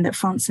I find that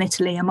France and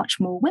Italy are much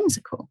more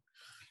whimsical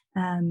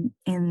in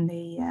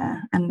the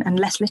and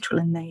less literal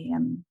in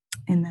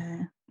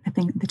the I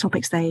think the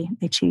topics they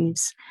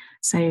choose.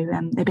 So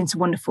there've been some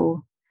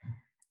wonderful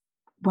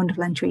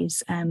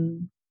entries.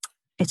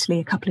 Italy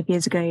a couple of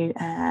years ago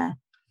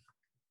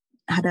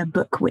had a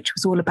book which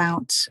was all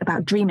about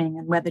dreaming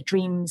and whether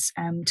dreams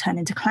turn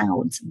into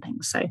clouds and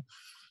things. So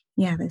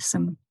yeah, there's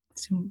some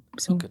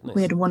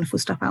weird and wonderful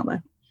stuff out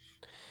there.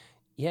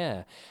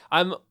 Yeah.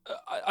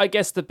 I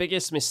guess the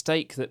biggest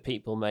mistake that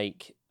people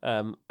make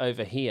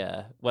over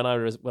here, when I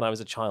was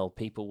a child,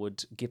 people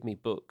would give me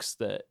books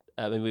that,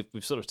 I mean,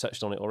 we've sort of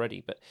touched on it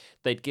already, but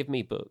they'd give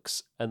me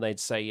books and they'd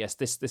say, yes,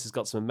 this has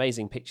got some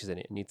amazing pictures in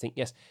it. And you'd think,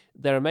 yes,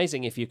 they're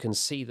amazing if you can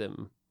see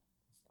them.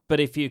 But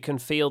if you can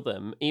feel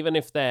them, even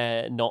if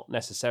they're not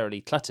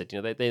necessarily cluttered,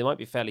 they might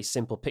be fairly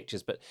simple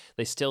pictures, but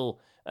they still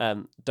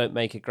don't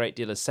make a great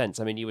deal of sense.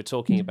 I mean, you were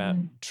talking about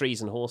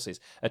trees and horses.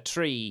 A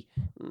tree,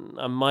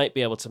 I might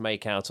be able to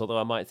make out, although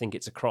I might think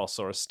it's a cross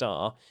or a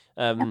star.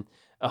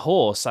 A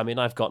horse, I mean,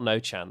 I've got no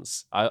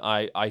chance.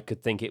 I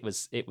could think it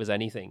was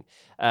anything,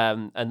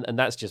 and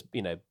that's just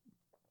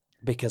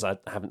because I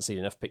haven't seen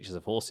enough pictures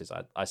of horses,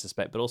 I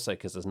suspect, but also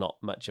because there's not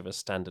much of a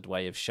standard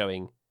way of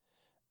showing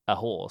a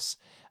horse.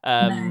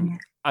 No.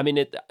 I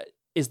mean,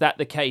 is that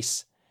the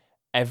case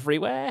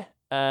everywhere,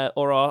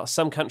 or are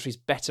some countries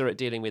better at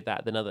dealing with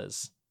that than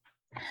others?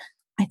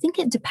 I think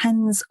it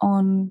depends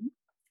on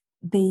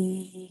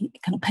the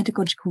kind of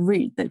pedagogical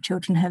route that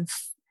children have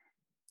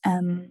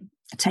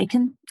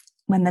taken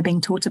when they're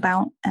being taught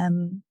about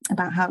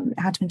how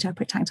to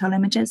interpret tactile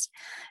images.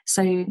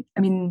 So, I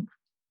mean,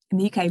 in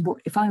the UK,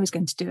 if I was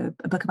going to do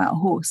a book about a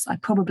horse, I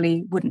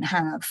probably wouldn't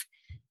have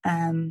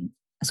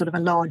a sort of a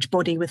large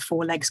body with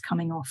 4 legs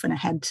coming off and a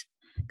head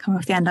coming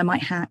off the end. I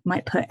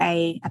might put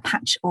a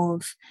patch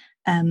of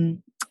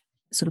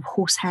sort of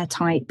horsehair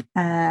type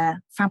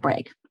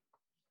fabric,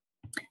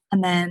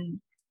 and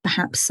then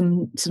perhaps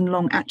some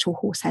long actual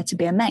horsehair to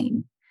be a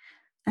mane,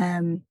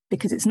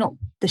 because it's not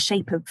the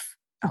shape of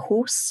a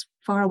horse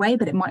far away,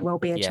 but it might well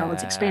be a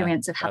child's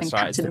experience of having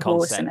patted a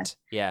horse in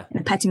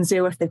a petting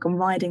zoo, or if they've gone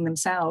riding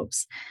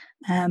themselves.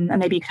 And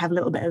maybe you could have a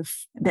little bit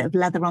of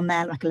leather on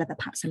there, like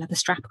perhaps a leather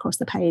strap across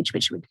the page,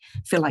 which would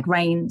feel like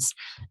reins.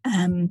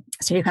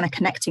 So you're kind of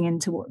connecting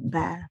into what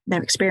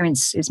their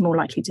experience is more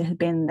likely to have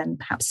been than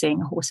perhaps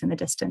seeing a horse in the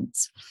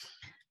distance.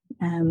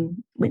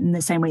 In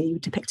the same way you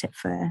would depict it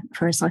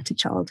for a sighted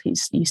child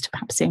who's used to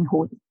perhaps seeing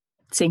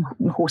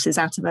horses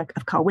out of a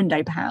car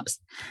window, perhaps.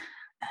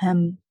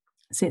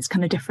 So it's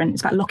kind of different.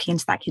 It's about locking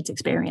into that kid's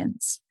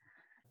experience.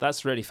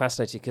 That's really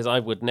fascinating, because I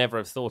would never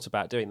have thought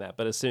about doing that.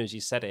 But as soon as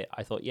you said it,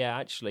 I thought, yeah,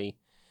 actually,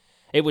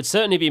 it would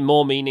certainly be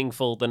more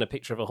meaningful than a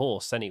picture of a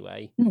horse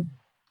anyway.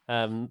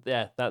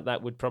 That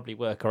would probably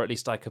work, or at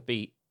least I could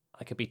be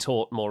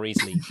taught more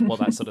easily what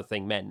that sort of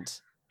thing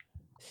meant.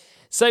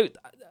 So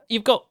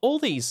you've got all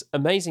these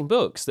amazing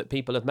books that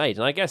people have made,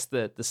 and I guess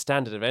the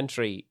standard of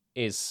entry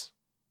is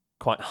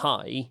quite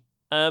high.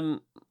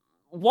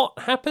 What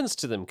happens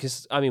to them?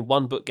 Because, I mean,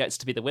 one book gets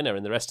to be the winner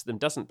and the rest of them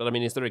doesn't. But, I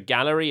mean, is there a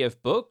gallery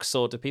of books,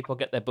 or do people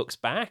get their books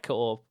back?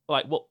 Or,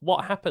 like,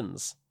 what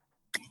happens?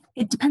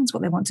 It depends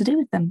what they want to do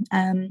with them.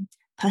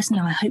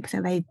 Personally, I hope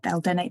that they'll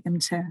donate them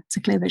to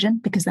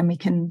Clearvision, because then we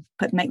can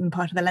make them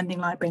part of the lending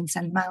library and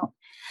send them out.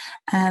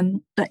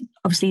 But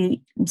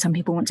obviously, some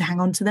people want to hang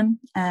on to them,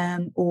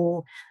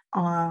 or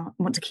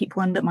want to keep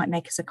one, but might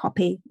make us a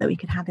copy that we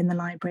could have in the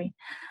library.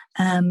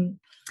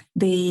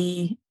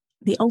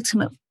 The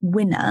ultimate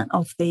winner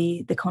of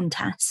the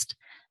contest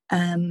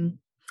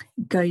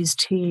goes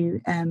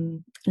to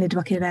Les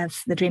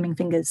Doigts, the Dreaming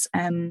Fingers,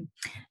 in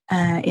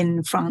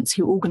France,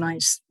 who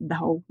organised the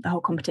whole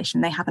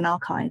competition. They have an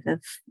archive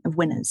of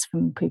winners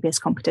from previous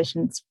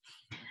competitions.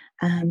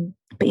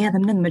 But yeah, the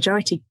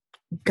majority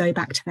go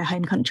back to their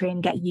home country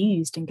and get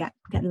used and get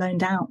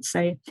loaned out.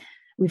 So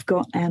we've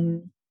got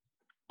in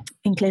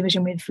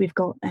Clearvision, we've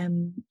got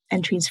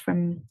entries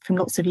from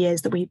lots of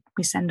years that we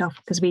send off,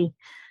 because we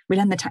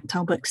lend the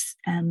tactile books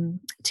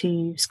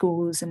to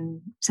schools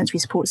and sensory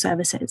support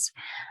services,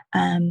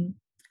 and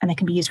they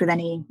can be used with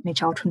any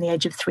child from the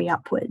age of 3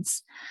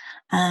 upwards.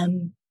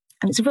 And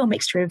it's a real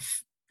mixture of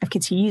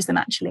kids who use them,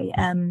 actually.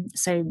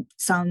 So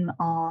some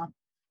are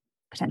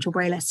potential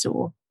Braillists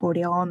or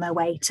already are on their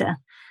way to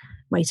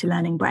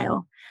learning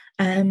Braille.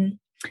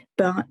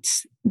 But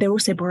they're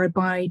also borrowed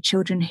by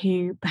children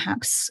who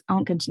perhaps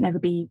aren't going to never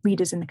be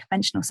readers in the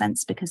conventional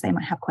sense, because they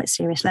might have quite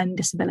serious learning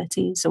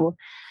disabilities, or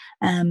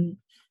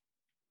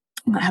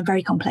might have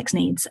very complex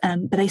needs,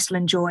 but they still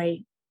enjoy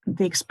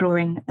the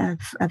exploring of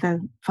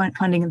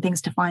finding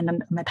things to find on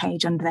their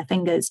page under their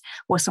fingers,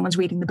 while someone's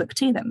reading the book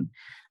to them.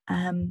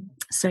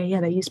 So yeah,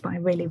 they're used by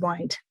a really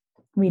wide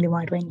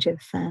range of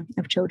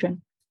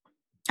children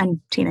and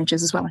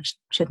teenagers as well, I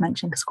should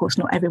mention, because of course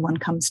not everyone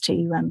comes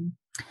to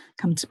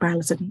Braille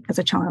as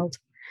a child.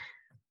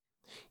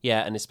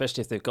 Yeah, and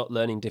especially if they've got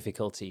learning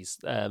difficulties,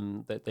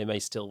 that they may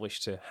still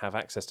wish to have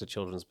access to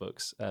children's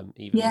books,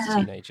 even as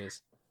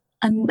teenagers.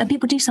 And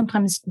people do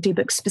sometimes do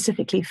books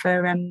specifically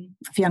for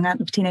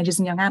teenagers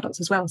and young adults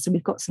as well. So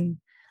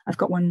I've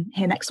got one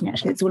here next to me,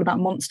 actually. It's all about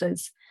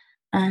monsters.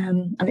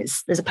 And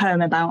there's a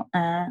poem about,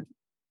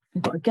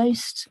 we've got a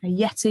ghost, a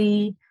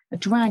yeti, a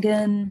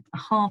dragon, a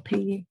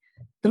harpy,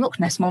 the Loch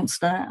Ness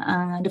monster,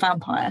 and a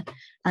vampire,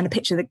 and a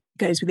picture that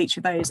goes with each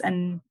of those.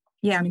 And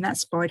yeah, I mean,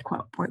 that's borrowed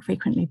quite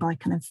frequently by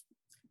kind of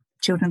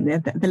children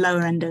at the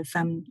lower end of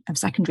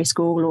secondary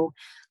school, or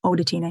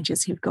older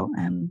teenagers who've got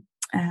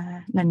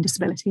learning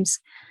disabilities,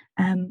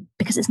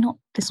 because it's not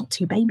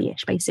too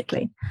babyish,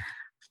 basically.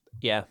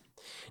 Yeah.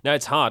 No,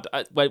 it's hard.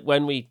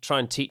 When we try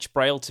and teach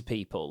Braille to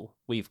people,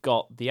 we've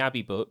got the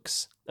Abbey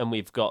books and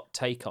we've got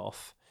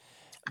Takeoff.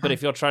 But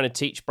if you're trying to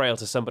teach Braille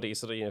to somebody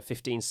sort of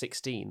 15,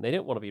 16, they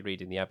don't want to be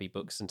reading the Abbey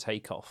books and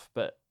Takeoff.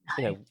 But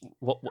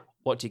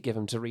what do you give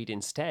them to read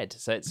instead?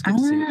 So it's good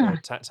to see that there are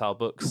tactile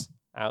books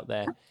out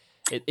there.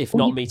 If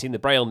not meeting the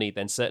Braille need,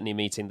 then certainly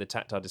meeting the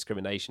tactile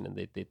discrimination and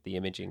the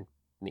imaging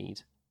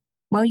need.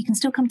 Well, you can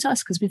still come to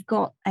us because we've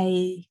got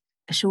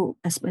it's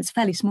a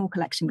fairly small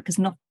collection because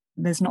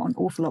there's not an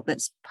awful lot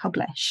that's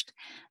published,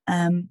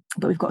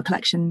 but we've got a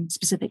collection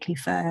specifically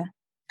for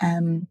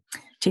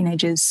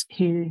teenagers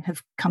who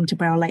have come to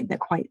Braille late. They're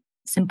quite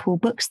simple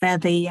books. They're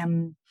the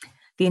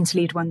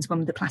interleaved ones, one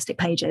with the plastic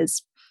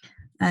pages.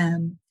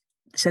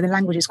 So the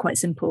language is quite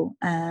simple,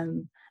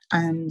 and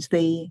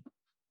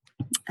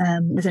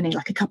there's only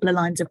like a couple of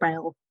lines of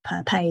Braille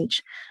per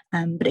page,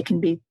 but it can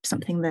be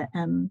something that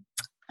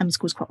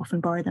schools quite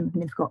often borrow them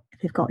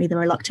if they've got either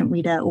a reluctant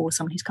reader or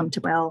someone who's come to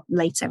Braille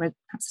later,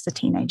 perhaps as a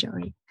teenager,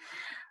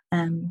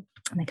 and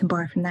they can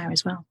borrow from there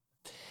as well.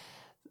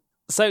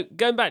 So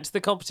going back to the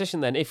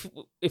competition then,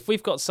 if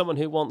we've got someone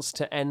who wants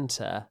to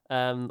enter,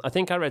 I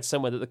think I read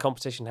somewhere that the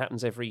competition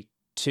happens every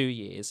 2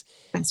 years.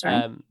 That's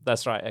right.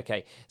 That's right.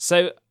 Okay.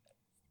 So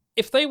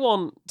if they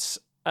want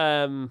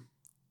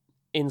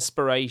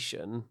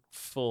inspiration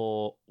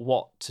for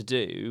what to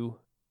do,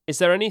 is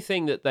there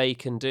anything that they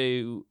can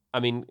do? I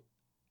mean,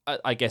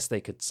 I guess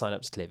they could sign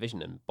up to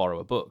Clearvision and borrow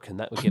a book, and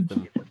that would give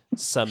them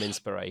some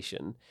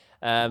inspiration.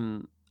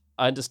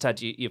 I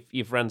understand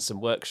you've run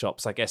some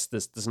workshops. I guess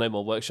there's no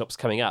more workshops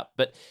coming up,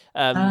 but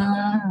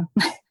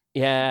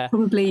yeah,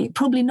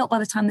 probably not by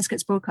the time this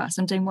gets broadcast.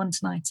 I'm doing one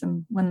tonight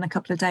and one in a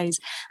couple of days,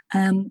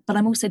 but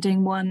I'm also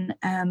doing one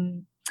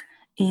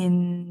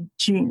in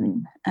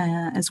June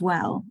as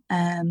well.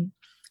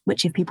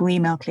 Which, if people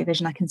email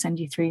Clearvision, I can send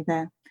you through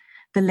the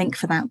link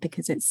for that,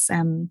 because it's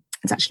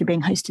actually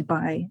being hosted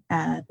by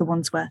the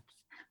Wandsworth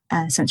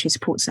Sensory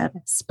Support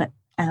Service, but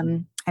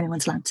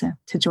anyone's allowed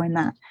to join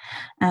that.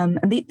 And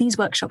these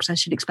workshops, I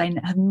should explain,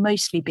 have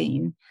mostly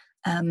been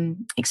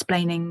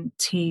explaining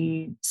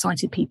to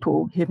sighted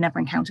people who have never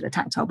encountered a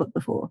tactile book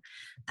before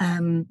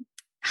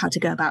how to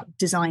go about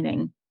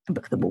designing a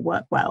book that will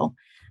work well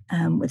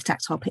with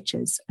tactile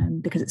pictures,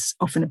 because it's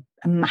often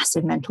a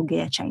massive mental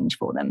gear change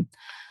for them.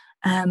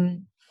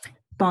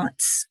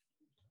 But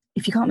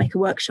if you can't make a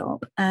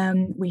workshop,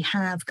 we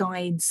have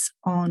guides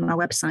on our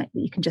website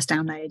that you can just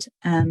download,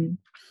 and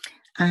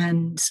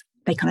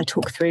they kind of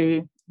talk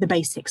through the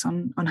basics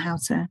on how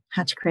to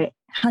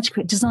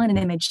design an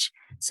image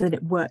so that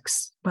it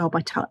works well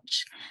by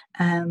touch,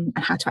 and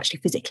how to actually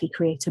physically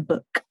create a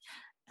book.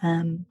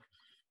 And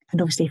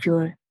obviously, if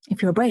you're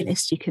a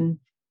Brailleist, you can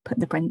put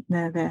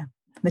the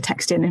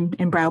text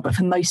in Braille. But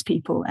for most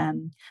people,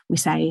 we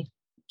say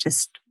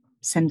just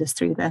send us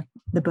through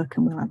the book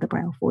and we'll add the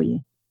Braille for you.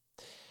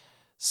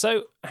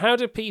 So how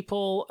do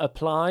people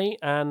apply,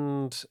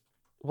 and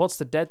what's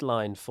the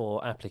deadline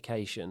for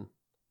application?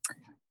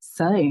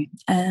 So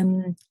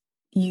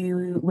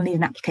you will need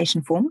an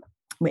application form,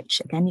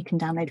 which again you can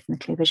download from the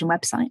Clearvision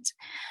website,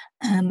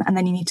 and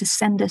then you need to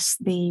send us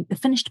the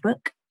finished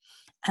book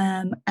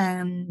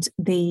and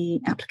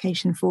the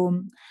application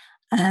form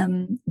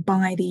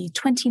by the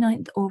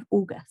 29th of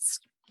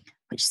August,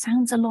 which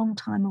sounds a long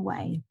time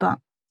away, but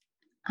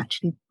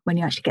actually when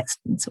you actually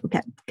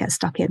get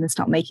stuck in and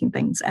start making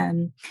things,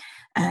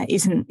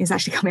 is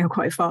actually coming up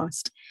quite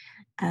fast.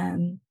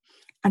 And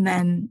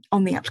then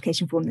on the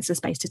application form, there's a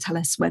space to tell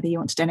us whether you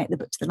want to donate the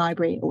book to the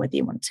library or whether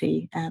you want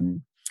to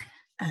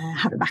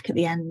have it back at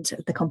the end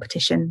of the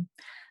competition.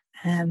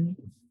 And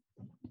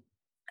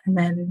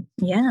then,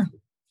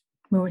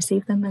 we'll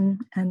receive them,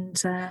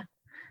 and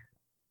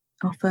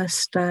our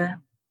first the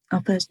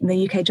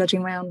UK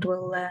judging round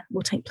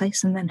will take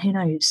place, and then who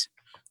knows,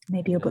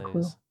 maybe your book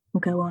will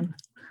go on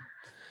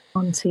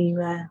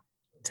to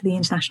the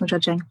international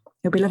judging.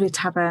 It'll be lovely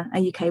to have a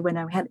UK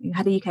winner. We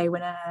had a UK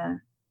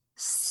winner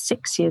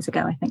 6 years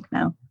ago, I think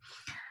now.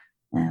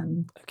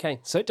 Okay,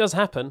 so it does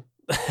happen.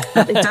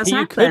 It does happen.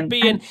 You could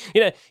be in,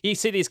 you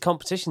see these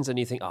competitions and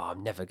you think, oh,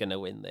 I'm never going to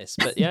win this.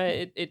 But yeah,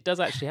 it does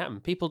actually happen.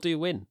 People do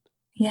win.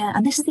 Yeah,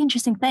 and this is the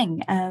interesting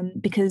thing,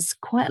 because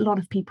quite a lot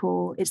of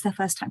people, it's their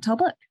first tactile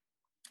book.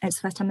 It's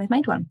the first time they've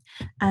made one.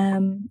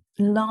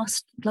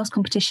 Last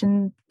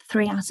competition,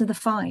 3 out of the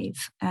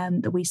 5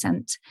 that we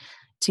sent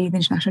to the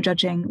international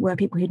judging were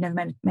people who'd never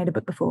made a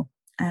book before,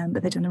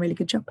 but they'd done a really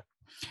good job.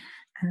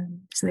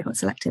 So they got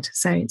selected.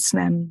 So it's,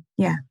 don't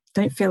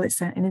feel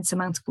it's an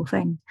insurmountable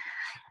thing.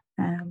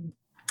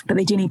 But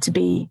they do need to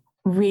be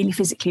really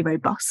physically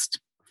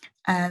robust,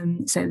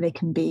 so they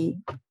can be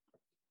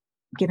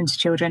given to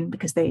children,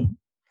 because some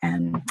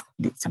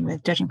of the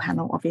judging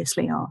panel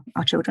obviously are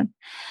children.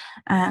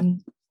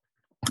 And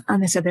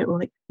they said that it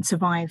will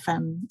survive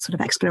sort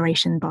of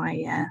exploration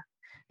by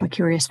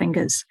curious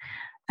fingers.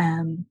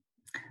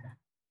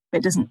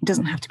 But it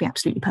doesn't have to be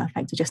absolutely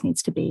perfect. It just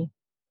needs to be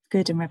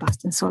good and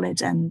robust and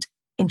solid and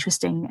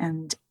interesting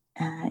and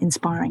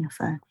inspiring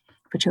for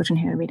children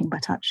who are reading by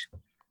touch.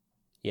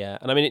 Yeah,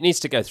 and I mean, it needs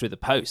to go through the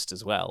post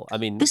as well. I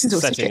mean, This is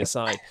also setting true.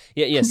 aside,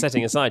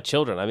 setting aside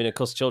children. I mean, of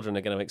course, children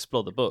are going to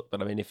explore the book,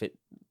 but I mean, if it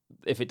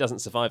doesn't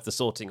survive the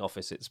sorting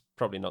office, it's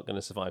probably not going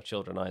to survive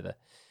children either.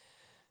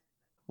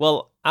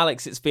 Well,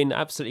 Alex, it's been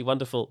absolutely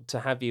wonderful to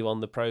have you on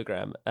the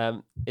programme.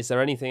 Is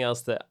there anything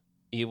else that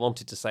you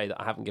wanted to say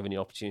that I haven't given you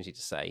opportunity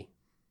to say?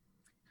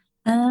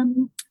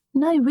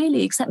 No,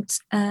 really, except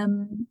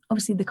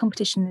obviously the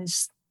competition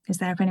is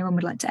there if anyone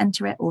would like to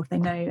enter it, or if they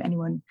know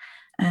anyone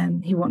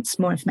who wants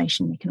more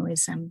information, you can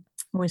always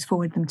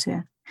forward them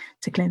to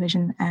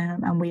Clearvision,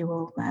 and we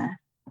will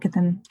give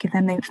them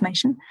the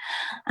information.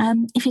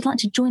 If you'd like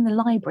to join the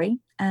library,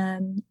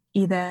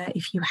 either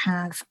if you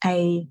have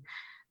a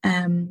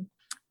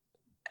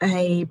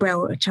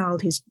Braille, a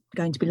child who's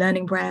going to be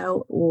learning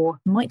Braille or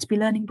might be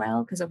learning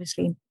Braille, because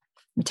obviously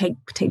we take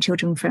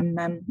children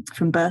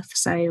from birth,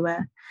 so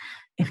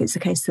if it's the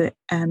case that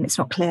it's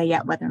not clear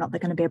yet whether or not they're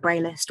going to be a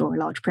Brailleist or a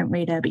large print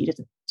reader, but you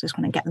just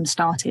want to get them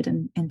started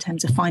in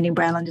terms of finding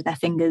Braille under their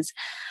fingers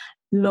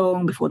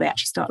long before they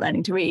actually start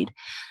learning to read,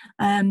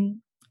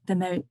 then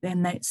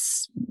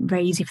it's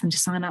very easy for them to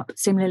sign up.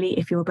 Similarly,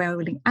 if you're a Braille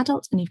reading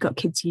adult and you've got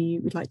kids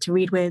you would like to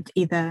read with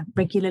either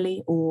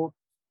regularly or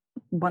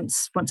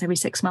once every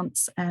 6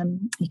 months,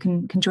 you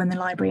can join the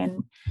library,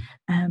 and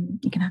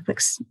you can have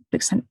books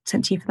sent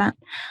to you for that.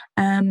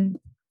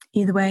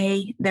 Either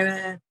way, there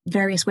are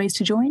various ways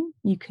to join.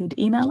 You could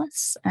email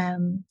us.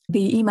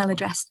 The email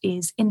address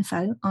is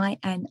info at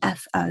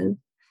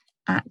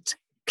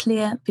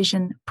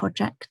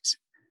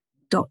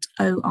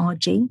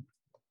clearvisionproject.org,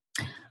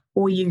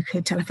 or you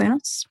could telephone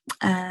us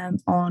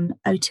on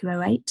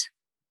 0208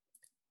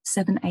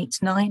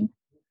 789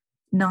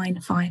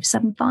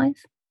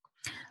 9575,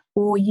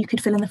 or you could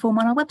fill in the form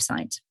on our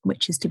website,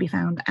 which is to be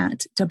found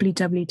at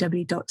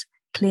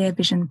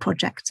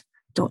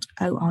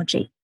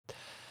www.clearvisionproject.org.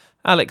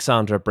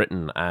 Alexandra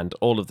Britton, and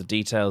all of the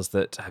details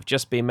that have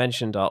just been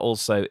mentioned are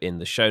also in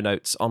the show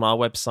notes on our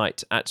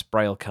website at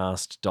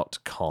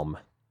braillecast.com.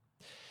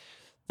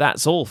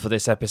 That's all for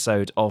this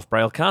episode of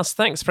Braillecast.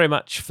 Thanks very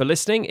much for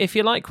listening. If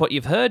you like what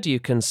you've heard, you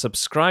can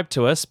subscribe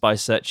to us by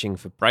searching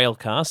for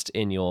Braillecast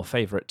in your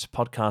favourite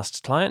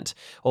podcast client,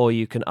 or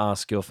you can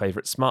ask your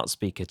favourite smart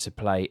speaker to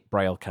play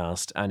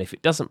Braillecast. And if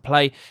it doesn't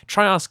play,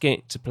 try asking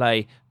it to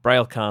play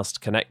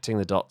Braillecast, connecting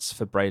the dots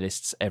for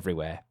Braillists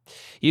everywhere.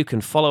 You can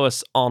follow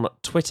us on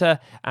Twitter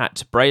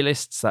at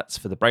Braillists, that's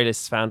for the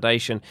Braillists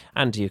Foundation,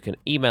 and you can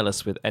email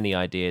us with any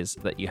ideas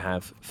that you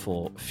have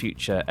for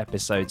future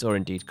episodes, or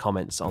indeed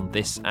comments on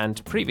this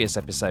and previous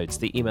episodes.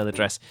 The email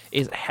address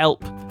is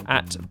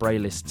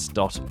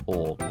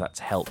help@braillists.org. That's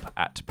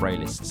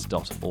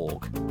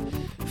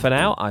help@braillists.org. For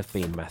now, I've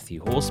been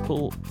Matthew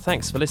Horspool.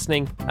 Thanks for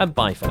listening, and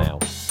bye for now.